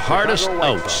are the hardest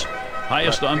outs.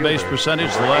 Highest on-base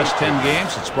percentage the last 10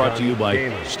 games. It's brought to you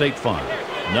by State Farm.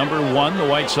 Number 1, the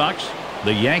White Sox.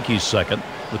 The Yankees second.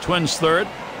 The Twins third.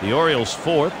 The Orioles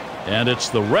fourth. And it's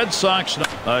the Red Sox.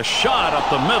 A shot up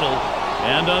the middle.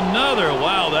 And another.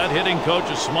 Wow, that hitting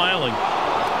coach is smiling.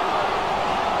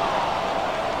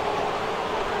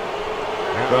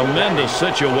 Tremendous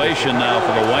situation now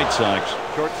for the White Sox.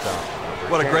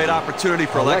 What a great opportunity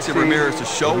for Alexei Ramirez to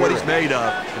show what he's made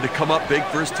of and to come up big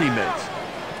for his teammates.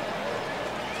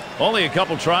 Only a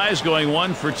couple tries, going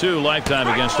 1 for 2 lifetime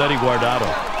against Eddie Guardado.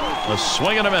 A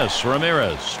swing and a miss.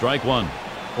 Ramirez, strike 1.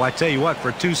 Well, I tell you what, for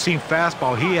a 2-seam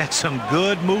fastball, he had some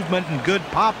good movement and good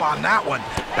pop on that one.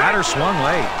 Batter swung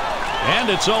late. And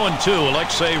it's 0-2.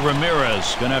 Alexei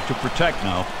Ramirez going to have to protect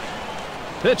now.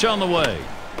 Pitch on the way.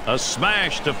 A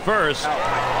smash to first.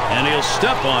 And he'll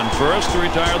step on first to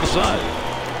retire the side.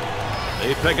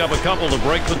 They pick up a couple to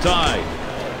break the tie.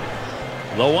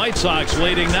 The White Sox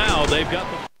leading now. They've got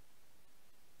the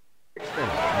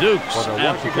Dukes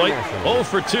at the plate. 0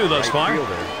 for 2 thus far.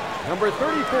 Number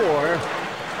 34.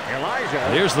 Elijah.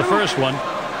 Here's the first one.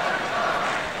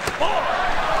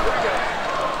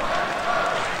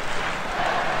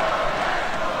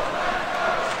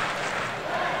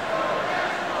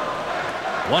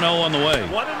 One 0 on the way.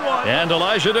 And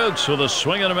Elijah Dukes with a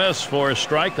swing and a miss for a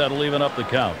strike. That'll even up the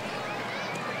count.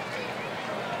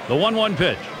 The 1-1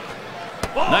 pitch.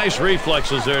 Nice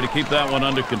reflexes there to keep that one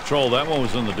under control. That one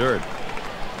was in the dirt.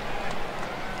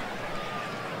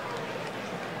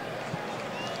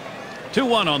 Two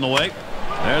 2-1 on the way.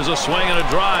 There's a swing and a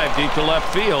drive deep to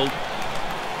left field.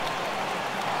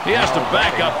 He has to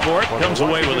back up for it. Comes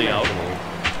away with the out.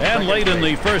 And late in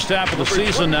the first half of the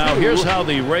season now, here's how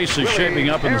the race is shaping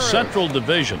up in the Central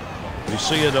Division. We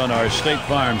see it on our State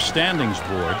Farm standings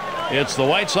board. It's the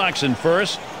White Sox in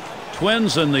first.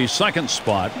 Twins in the second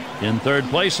spot. In third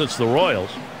place, it's the Royals.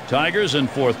 Tigers in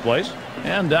fourth place.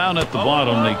 And down at the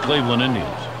bottom, the Cleveland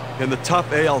Indians. In the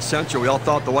tough AL Central, we all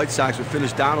thought the White Sox would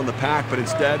finish down on the pack, but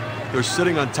instead, they're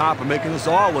sitting on top and making us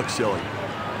all look silly.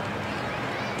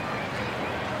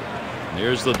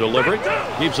 Here's the delivery.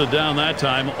 Keeps it down that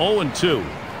time. 0-2.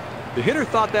 The hitter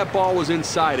thought that ball was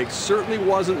inside. It certainly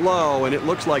wasn't low, and it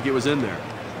looks like it was in there.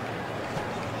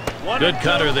 Good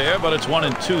cutter there, but it's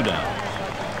 1-2 now.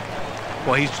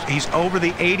 Well, he's over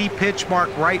the 80 pitch mark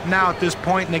right now at this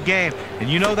point in the game. And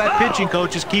you know that pitching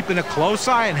coach is keeping a close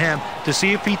eye on him to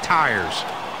see if he tires.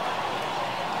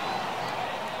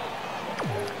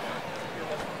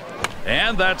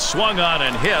 And that swung on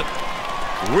and hit.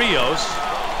 Rios.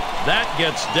 That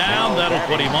gets down. That'll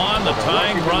put him on the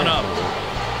tying run up.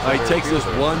 He takes this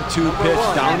 1-2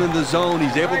 pitch down in the zone.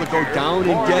 He's able to go down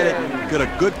and get it, get a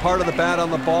good part of the bat on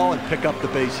the ball, and pick up the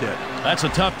base hit. That's a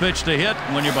tough pitch to hit.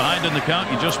 When you're behind in the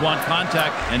count, you just want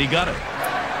contact, and he got it.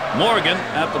 Morgan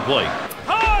at the plate.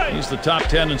 He's the top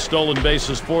 10 in stolen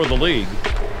bases for the league.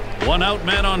 One out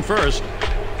man on first.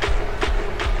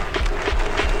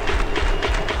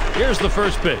 Here's the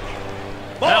first pitch.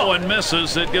 That one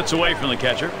misses. It gets away from the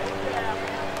catcher.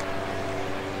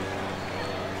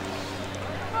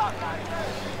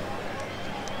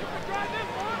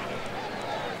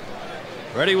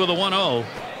 Ready with a 1-0.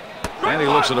 And he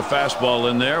looks at a fastball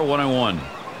in there. 1-1.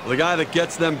 The guy that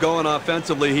gets them going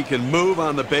offensively, he can move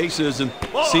on the bases and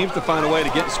seems to find a way to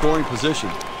get in scoring position.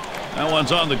 That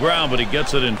one's on the ground, but he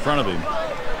gets it in front of him.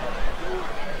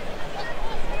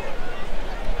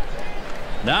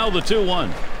 Now the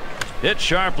 2-1. Hit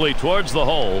sharply towards the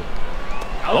hole.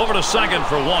 Over to second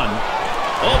for one.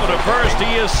 Over to first,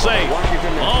 he is safe.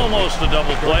 Almost a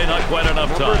double play, not quite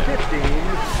enough time.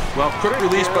 Well, quick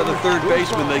release by the third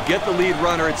baseman. They get the lead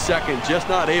runner at second, just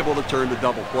not able to turn the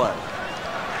double play.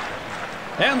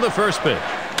 And the first pitch.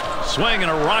 Swing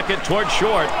and a rocket towards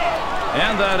short.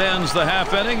 And that ends the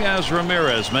half inning as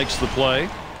Ramirez makes the play.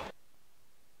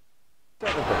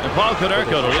 And Paul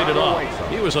Konerko to lead it off.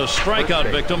 He was a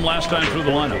strikeout victim last time through the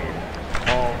lineup.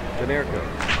 Paul Konerko.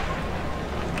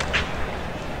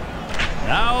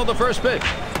 Now the first pitch.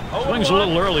 Swings a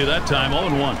little early that time,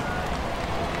 0-1.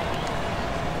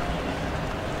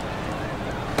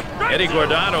 Eddie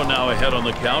Guardado now ahead on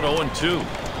the count,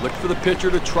 0-2. Look for the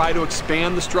pitcher to try to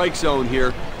expand the strike zone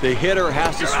here. The hitter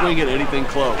has to swing at anything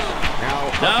close.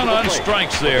 Down on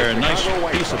strikes there. Nice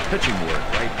piece of pitching work.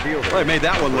 Well, they made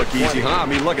that one look easy, huh? I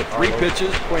mean, look at 3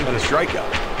 pitches and a strikeout.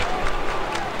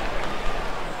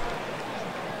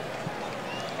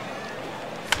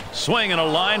 Swing and a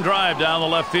line drive down the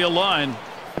left field line.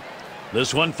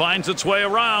 This one finds its way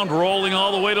around, rolling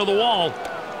all the way to the wall.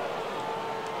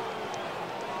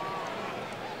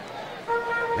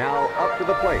 Now up to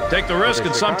the plate. Take the risk,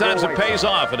 and sometimes it pays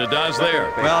off, and it does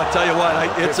there. Well, I'll tell you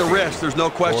what, it's a risk. There's no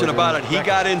question about it. He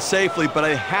got in safely, but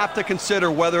I have to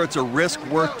consider whether it's a risk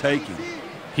worth taking.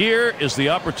 Here is the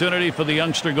opportunity for the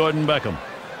youngster Gordon Beckham.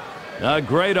 A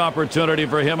great opportunity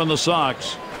for him and the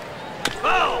Sox.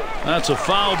 That's a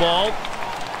foul ball.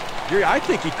 Gary, I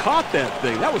think he caught that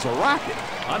thing. That was a rocket.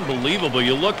 Unbelievable.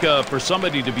 You look for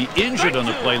somebody to be injured on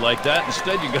a play like that.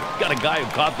 Instead, you got a guy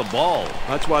who caught the ball.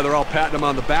 That's why they're all patting him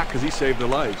on the back, because he saved their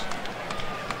lives.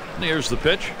 And here's the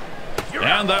pitch.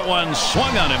 And that one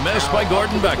swung on and missed by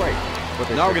Gordon Beckham.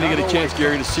 Now we're going to get a chance,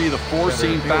 Gary, to see the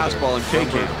 4-seam fastball in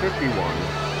K-Cam.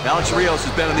 Alex Rios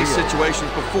has been in these situations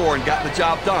before and gotten the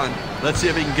job done. Let's see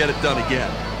if he can get it done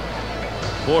again.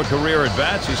 4 career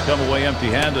at-bats. He's come away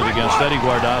empty-handed against Eddie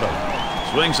Guardado.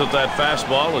 Swings at that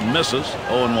fastball and misses.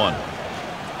 0-1.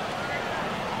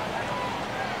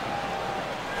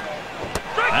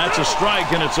 That's a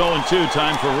strike, and it's 0-2.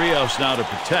 Time for Rios now to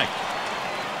protect.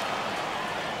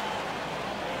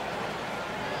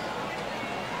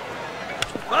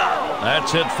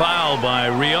 That's hit foul by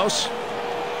Rios.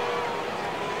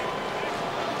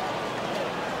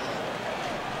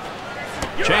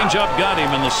 Change-up got him,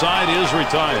 and the side is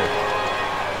retired.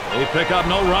 They pick up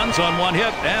no runs on 1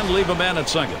 hit and leave a man at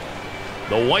second.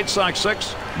 The White Sox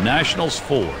 6, Nationals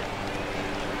 4.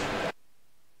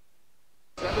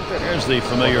 There's the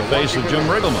familiar face of Jim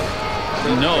Riggleman.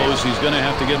 He knows he's going to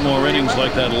have to get more innings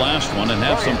like that last one and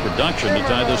have some production to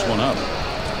tie this one up.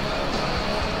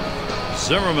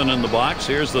 Zimmerman in the box.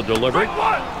 Here's the delivery.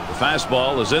 The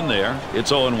fastball is in there.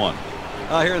 It's 0-1.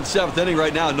 Here in the 7th inning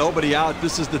right now, nobody out.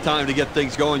 This is the time to get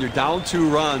things going. You're down 2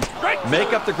 runs.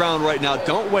 Make up the ground right now.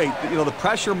 Don't wait. You know, the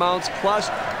pressure mounts. Plus,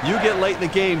 you get late in the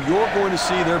game, you're going to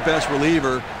see their best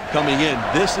reliever coming in.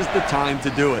 This is the time to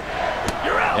do it.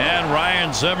 And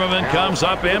Ryan Zimmerman comes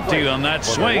up empty on that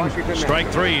swing. Strike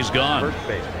 3, he's gone.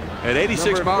 At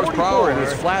 86 miles per hour and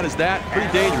as flat as that,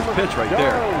 pretty dangerous pitch right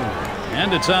there.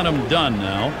 And it's Adam Dunn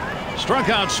now. Struck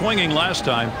out swinging last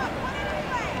time.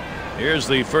 Here's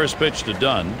the first pitch to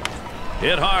Dunn.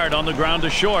 Hit hard on the ground to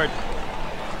short.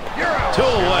 2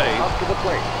 away.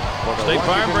 State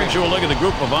Farm brings you a look at the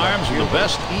group of arms with the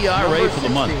best ERA for the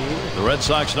month. The Red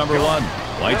Sox #1.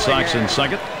 White Sox in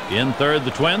second. In third,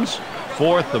 the Twins.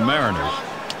 Fourth, the Mariners.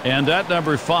 And at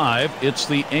number 5, it's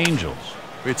the Angels.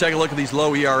 We take a look at these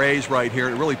low ERAs right here.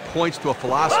 It really points to a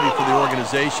philosophy for the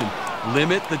organization.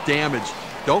 Limit the damage.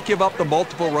 Don't give up the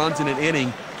multiple runs in an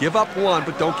inning. Give up 1,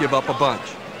 but don't give up a bunch.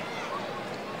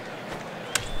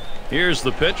 Here's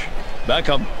the pitch.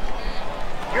 Beckham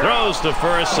throws to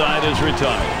first, side is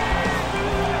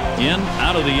retired. In,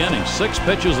 out of the inning. 6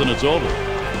 pitches and it's over.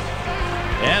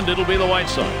 And it'll be the White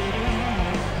Sox.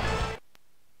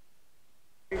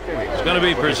 It's going to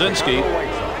be Brzezinski.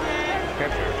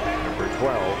 Catcher, number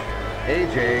 12,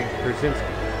 A.J. Brzezinski.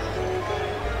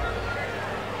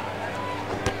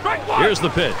 Here's the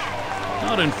pitch.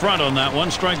 Out in front on that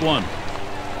one. Strike 1.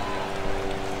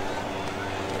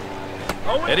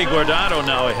 Eddie Guardado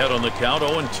now ahead on the count,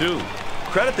 0-2.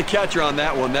 Credit the catcher on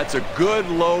that one. That's a good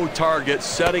low target,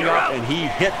 setting up, and he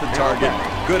hit the target.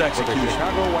 Good execution.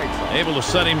 Able to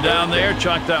set him down there,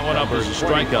 chalk that one up as a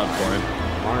strikeout for him.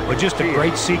 But just a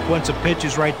great sequence of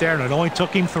pitches right there, and it only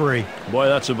took him 3. Boy,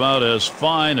 that's about as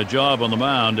fine a job on the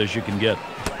mound as you can get.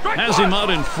 Has him out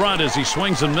in front as he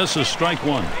swings and misses strike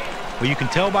one. Well, you can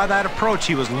tell by that approach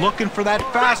he was looking for that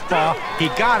fastball. He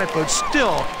got it, but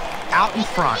still out in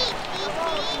front.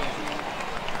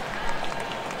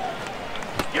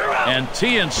 And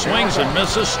Tian swings and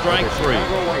misses strike three.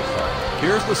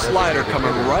 Here's the slider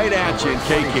coming right at you in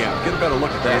K-Camp. Get a better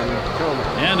look at that.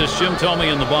 And it's Jim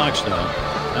Thome in the box now.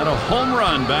 And a home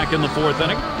run back in the fourth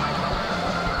inning.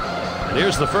 And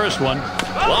here's the first one.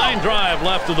 Line drive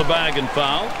left of the bag and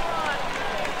foul.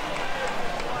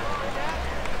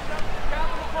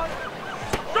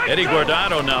 Eddie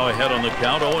Guardado now ahead on the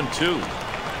count, 0-2.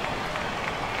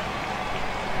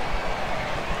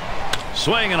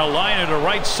 Swing and a liner to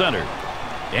right center.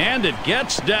 And it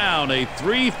gets down. A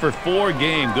 3-for-4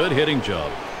 game. Good hitting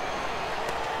job.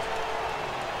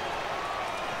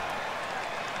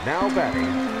 Now batting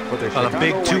for the A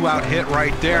big 2-out hit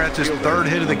right there. That's his third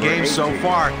hit of the game so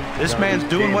far. This man's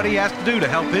doing what he has to do to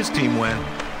help his team win.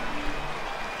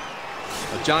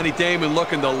 Johnny Damon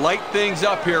looking to light things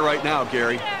up here right now,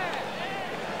 Gary.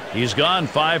 He's gone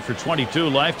 5 for 22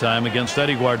 lifetime against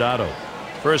Eddie Guardado.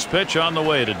 First pitch on the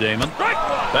way to Damon.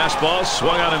 Fastball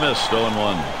swung out and missed, 0-1.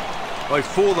 Well, he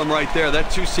fooled him right there.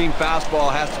 That two-seam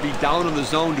fastball has to be down in the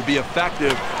zone to be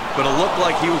effective, but it looked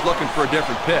like he was looking for a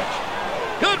different pitch.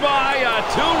 Goodbye, a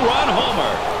 2-run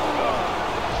homer.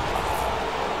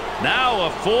 Now a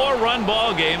 4-run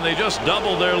ball game. They just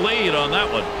doubled their lead on that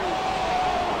one.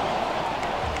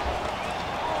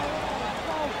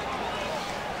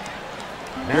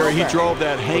 Here he drove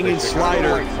that hanging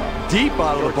slider deep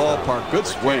out of the ballpark. Good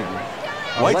swing.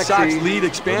 White Sox lead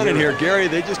expanded here, Gary.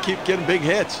 They just keep getting big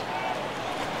hits.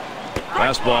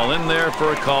 Fastball in there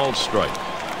for a called strike.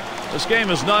 This game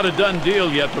is not a done deal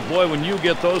yet, but boy, when you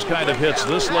get those kind of hits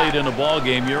this late in a ball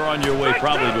game, you're on your way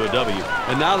probably to a W.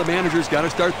 And now the manager's got to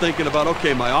start thinking about,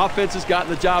 okay, my offense has gotten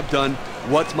the job done.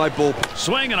 What's my bullpen?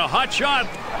 Swing and a hot shot.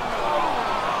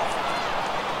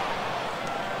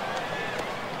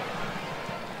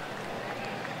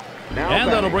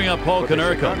 And that'll bring up Paul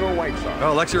Konerko.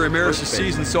 Well, Alexi Ramirez's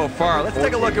season so far. Let's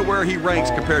take a look at where he ranks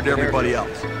compared to everybody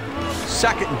else.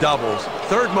 Second in doubles,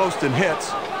 third most in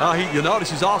hits. You'll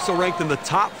notice he's also ranked in the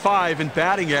top 5 in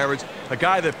batting average. A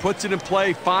guy that puts it in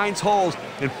play, finds holes,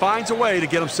 and finds a way to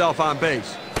get himself on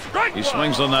base. He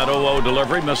swings on that 0-0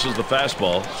 delivery, misses the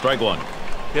fastball. Strike one.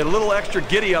 He had a little extra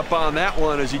giddy up on that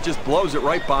one as he just blows it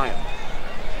right by him.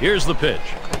 Here's the pitch.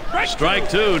 Strike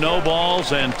two, no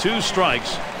balls and 2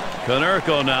 strikes.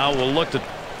 Konerko now will look to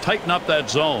tighten up that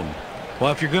zone.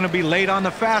 Well, if you're going to be late on the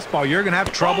fastball, you're going to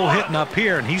have trouble hitting up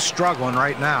here, and he's struggling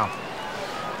right now.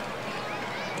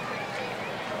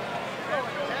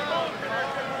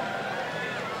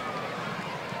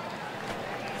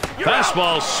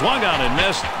 Fastball swung on and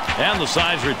missed, and the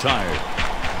side's retired.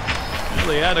 Well,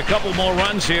 they add a couple more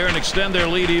runs here and extend their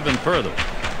lead even further.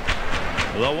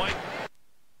 The White.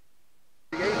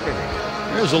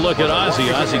 Here's a look at Ozzie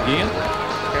Guillen.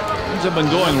 Things have been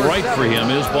going right for him.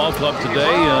 His ball club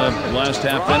today, last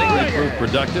half inning, they proved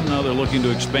productive. Now they're looking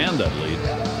to expand that lead.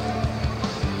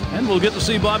 And we'll get to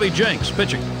see Bobby Jenks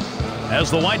pitching as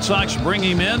the White Sox bring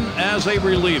him in as a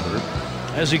reliever.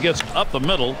 As he gets up the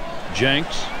middle,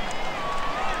 Jenks.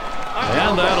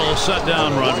 And that'll set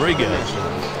down Rodriguez.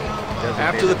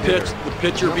 After the pitch, the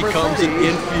pitcher becomes an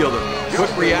infielder.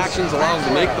 Quick reactions allow him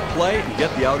to make the play and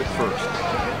get the out at first.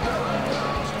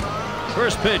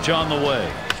 First pitch on the way.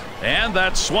 And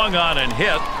that swung on and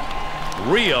hit.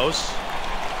 Rios.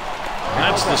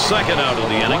 That's the second out of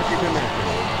the inning.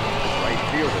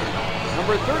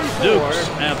 Dukes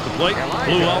at the plate.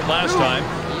 Blew out last time.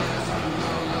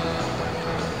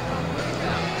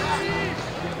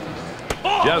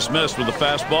 Just missed with the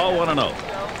fastball.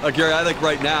 1-0. Gary, I think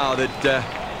right now that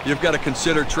you've got to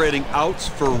consider trading outs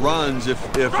for runs if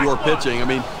you're pitching. I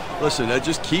mean, listen,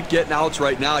 just keep getting outs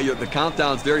right now. The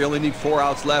countdown's there. You only need 4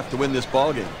 outs left to win this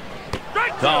ball game.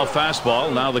 Foul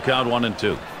fastball. Now the count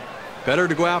 1-2. Better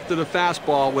to go after the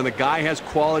fastball when the guy has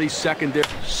quality secondary.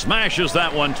 Smashes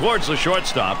that one towards the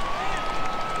shortstop.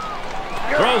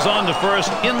 Throws on to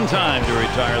first in time to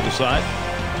retire the side.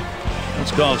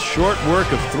 That's called short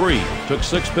work of 3. Took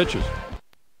 6 pitches.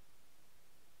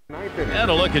 And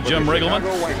a look at Jim Riggleman.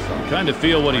 Kind of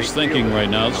feel what he's thinking right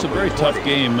now. This is a very tough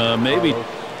game. Maybe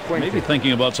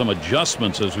thinking about some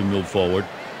adjustments as we move forward.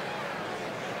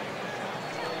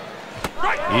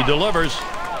 He delivers.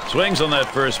 Swings on that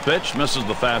first pitch. Misses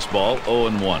the fastball.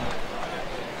 0-1.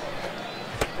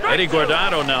 Eddie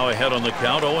Guardado now ahead on the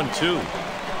count. 0-2.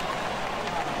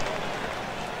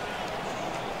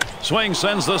 Swing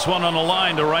sends this one on a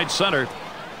line to right center.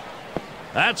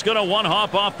 That's going to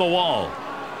one-hop off the wall.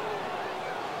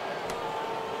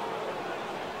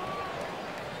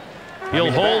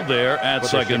 He'll hold there at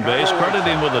second base,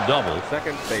 crediting with a double.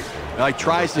 Second base. He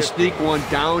tries to sneak one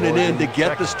down and in to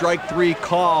get the strike 3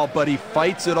 call, but he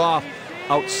fights it off.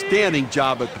 Outstanding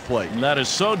job at the plate. And that is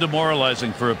so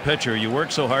demoralizing for a pitcher. You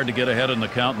work so hard to get ahead in the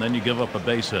count, and then you give up a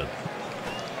base hit.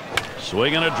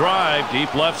 Swing and a drive,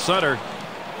 deep left center.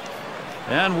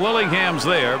 And Willingham's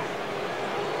there.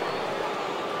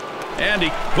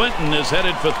 Andy Quinton is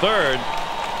headed for third.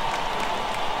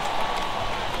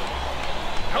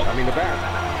 Coming to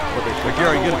bat. But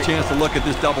Gary, you get a chance to look at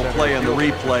this double play on the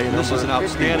replay, and this is an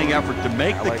outstanding effort to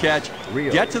make the catch,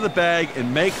 get to the bag,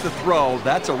 and make the throw.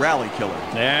 That's a rally killer.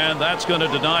 And that's going to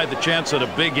deny the chance at a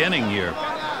big inning here.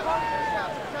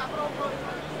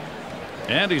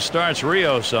 And he starts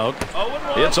Rios out.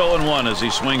 It's 0-1 as he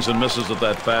swings and misses at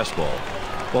that fastball.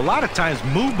 Well, a lot of times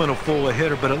movement will fool a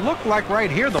hitter, but it looked like right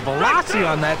here the velocity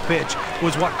on that pitch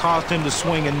was what caused him to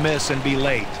swing and miss and be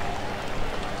late.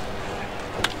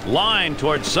 Line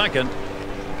towards second.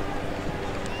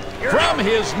 From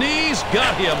his knees,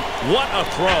 got him. What a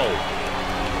throw.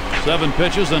 7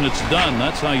 pitches and it's done.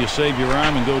 That's how you save your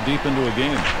arm and go deep into a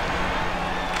game.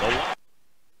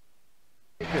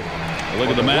 Look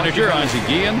at the manager, Isaac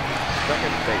Guillen.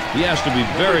 He has to be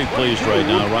very pleased right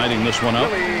now riding this one out.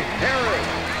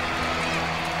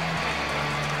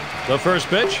 The first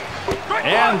pitch.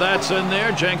 And that's in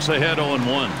there. Jenks ahead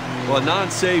 0-1. Well, a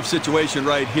non-save situation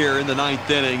right here in the 9th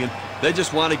inning, and they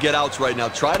just want to get outs right now.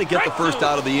 Try to get the first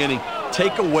out of the inning.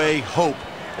 Take away hope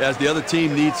as the other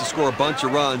team needs to score a bunch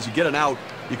of runs. You get an out,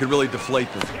 you can really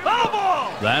deflate them.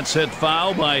 That's hit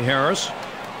foul by Harris.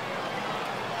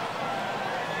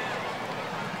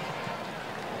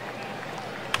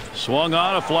 Swung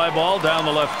on a fly ball down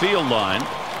the left field line.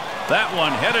 That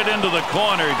one headed into the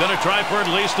corner. Going to try for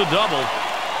at least a double.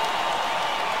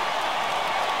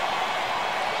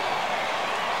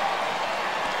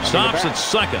 Stops at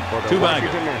second. 2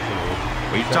 baggers.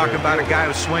 We talk about a guy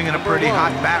who's swinging a pretty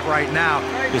hot bat right now.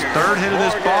 His 3rd hit of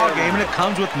this ball game, and it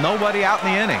comes with nobody out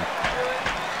in the inning.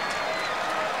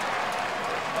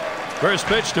 First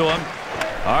pitch to him.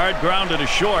 Hard grounded to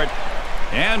short.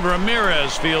 And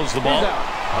Ramirez fields the ball.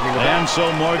 And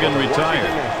so Morgan retired.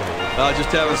 Just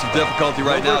having some difficulty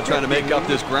right now trying to make up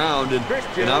this ground, and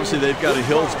obviously they've got a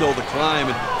hill still to climb,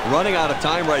 and running out of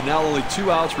time right now. Only 2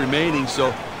 outs remaining,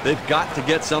 so they've got to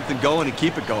get something going and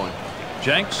keep it going.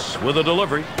 Jenks with a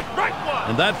delivery.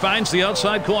 And that finds the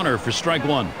outside corner for strike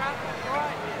 1.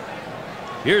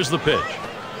 Here's the pitch.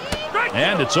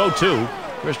 And it's 0-2.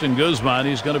 Christian Guzman,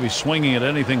 he's going to be swinging at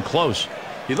anything close.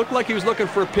 He looked like he was looking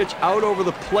for a pitch out over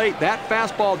the plate. That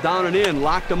fastball down and in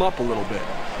locked him up a little bit.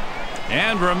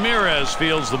 And Ramirez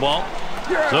fields the ball.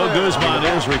 So Guzman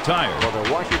is retired.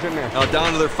 Now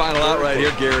down to their final out right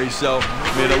here, Gary. So,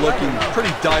 I mean, they're looking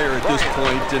pretty dire at this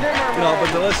point. And, you know,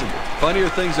 but listen, funnier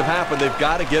things have happened. They've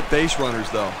got to get base runners,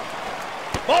 though.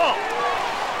 Ball.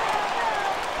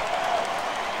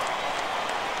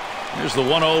 Here's the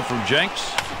 1-0 from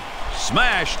Jenks.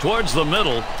 Smash towards the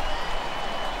middle.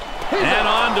 And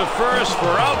on to first for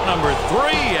out number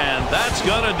 3, and that's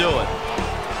going to do it.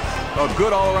 A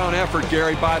good all-around effort,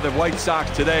 Gary, by the White Sox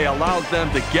today allows them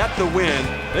to get the win.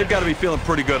 They've got to be feeling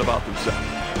pretty good about themselves.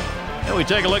 And we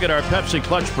take a look at our Pepsi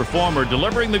Clutch performer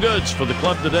delivering the goods for the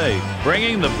club today.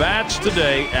 Bringing the bats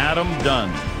today, Adam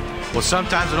Dunn. Well,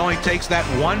 sometimes it only takes that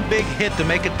one big hit to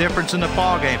make a difference in the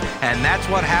ballgame, and that's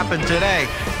what happened today.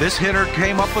 This hitter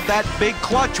came up with that big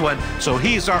clutch one, so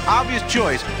he's our obvious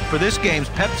choice for this game's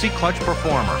Pepsi Clutch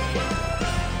performer.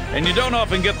 And you don't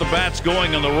often get the bats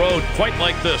going on the road quite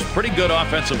like this. Pretty good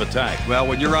offensive attack. Well,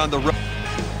 when you're on the road,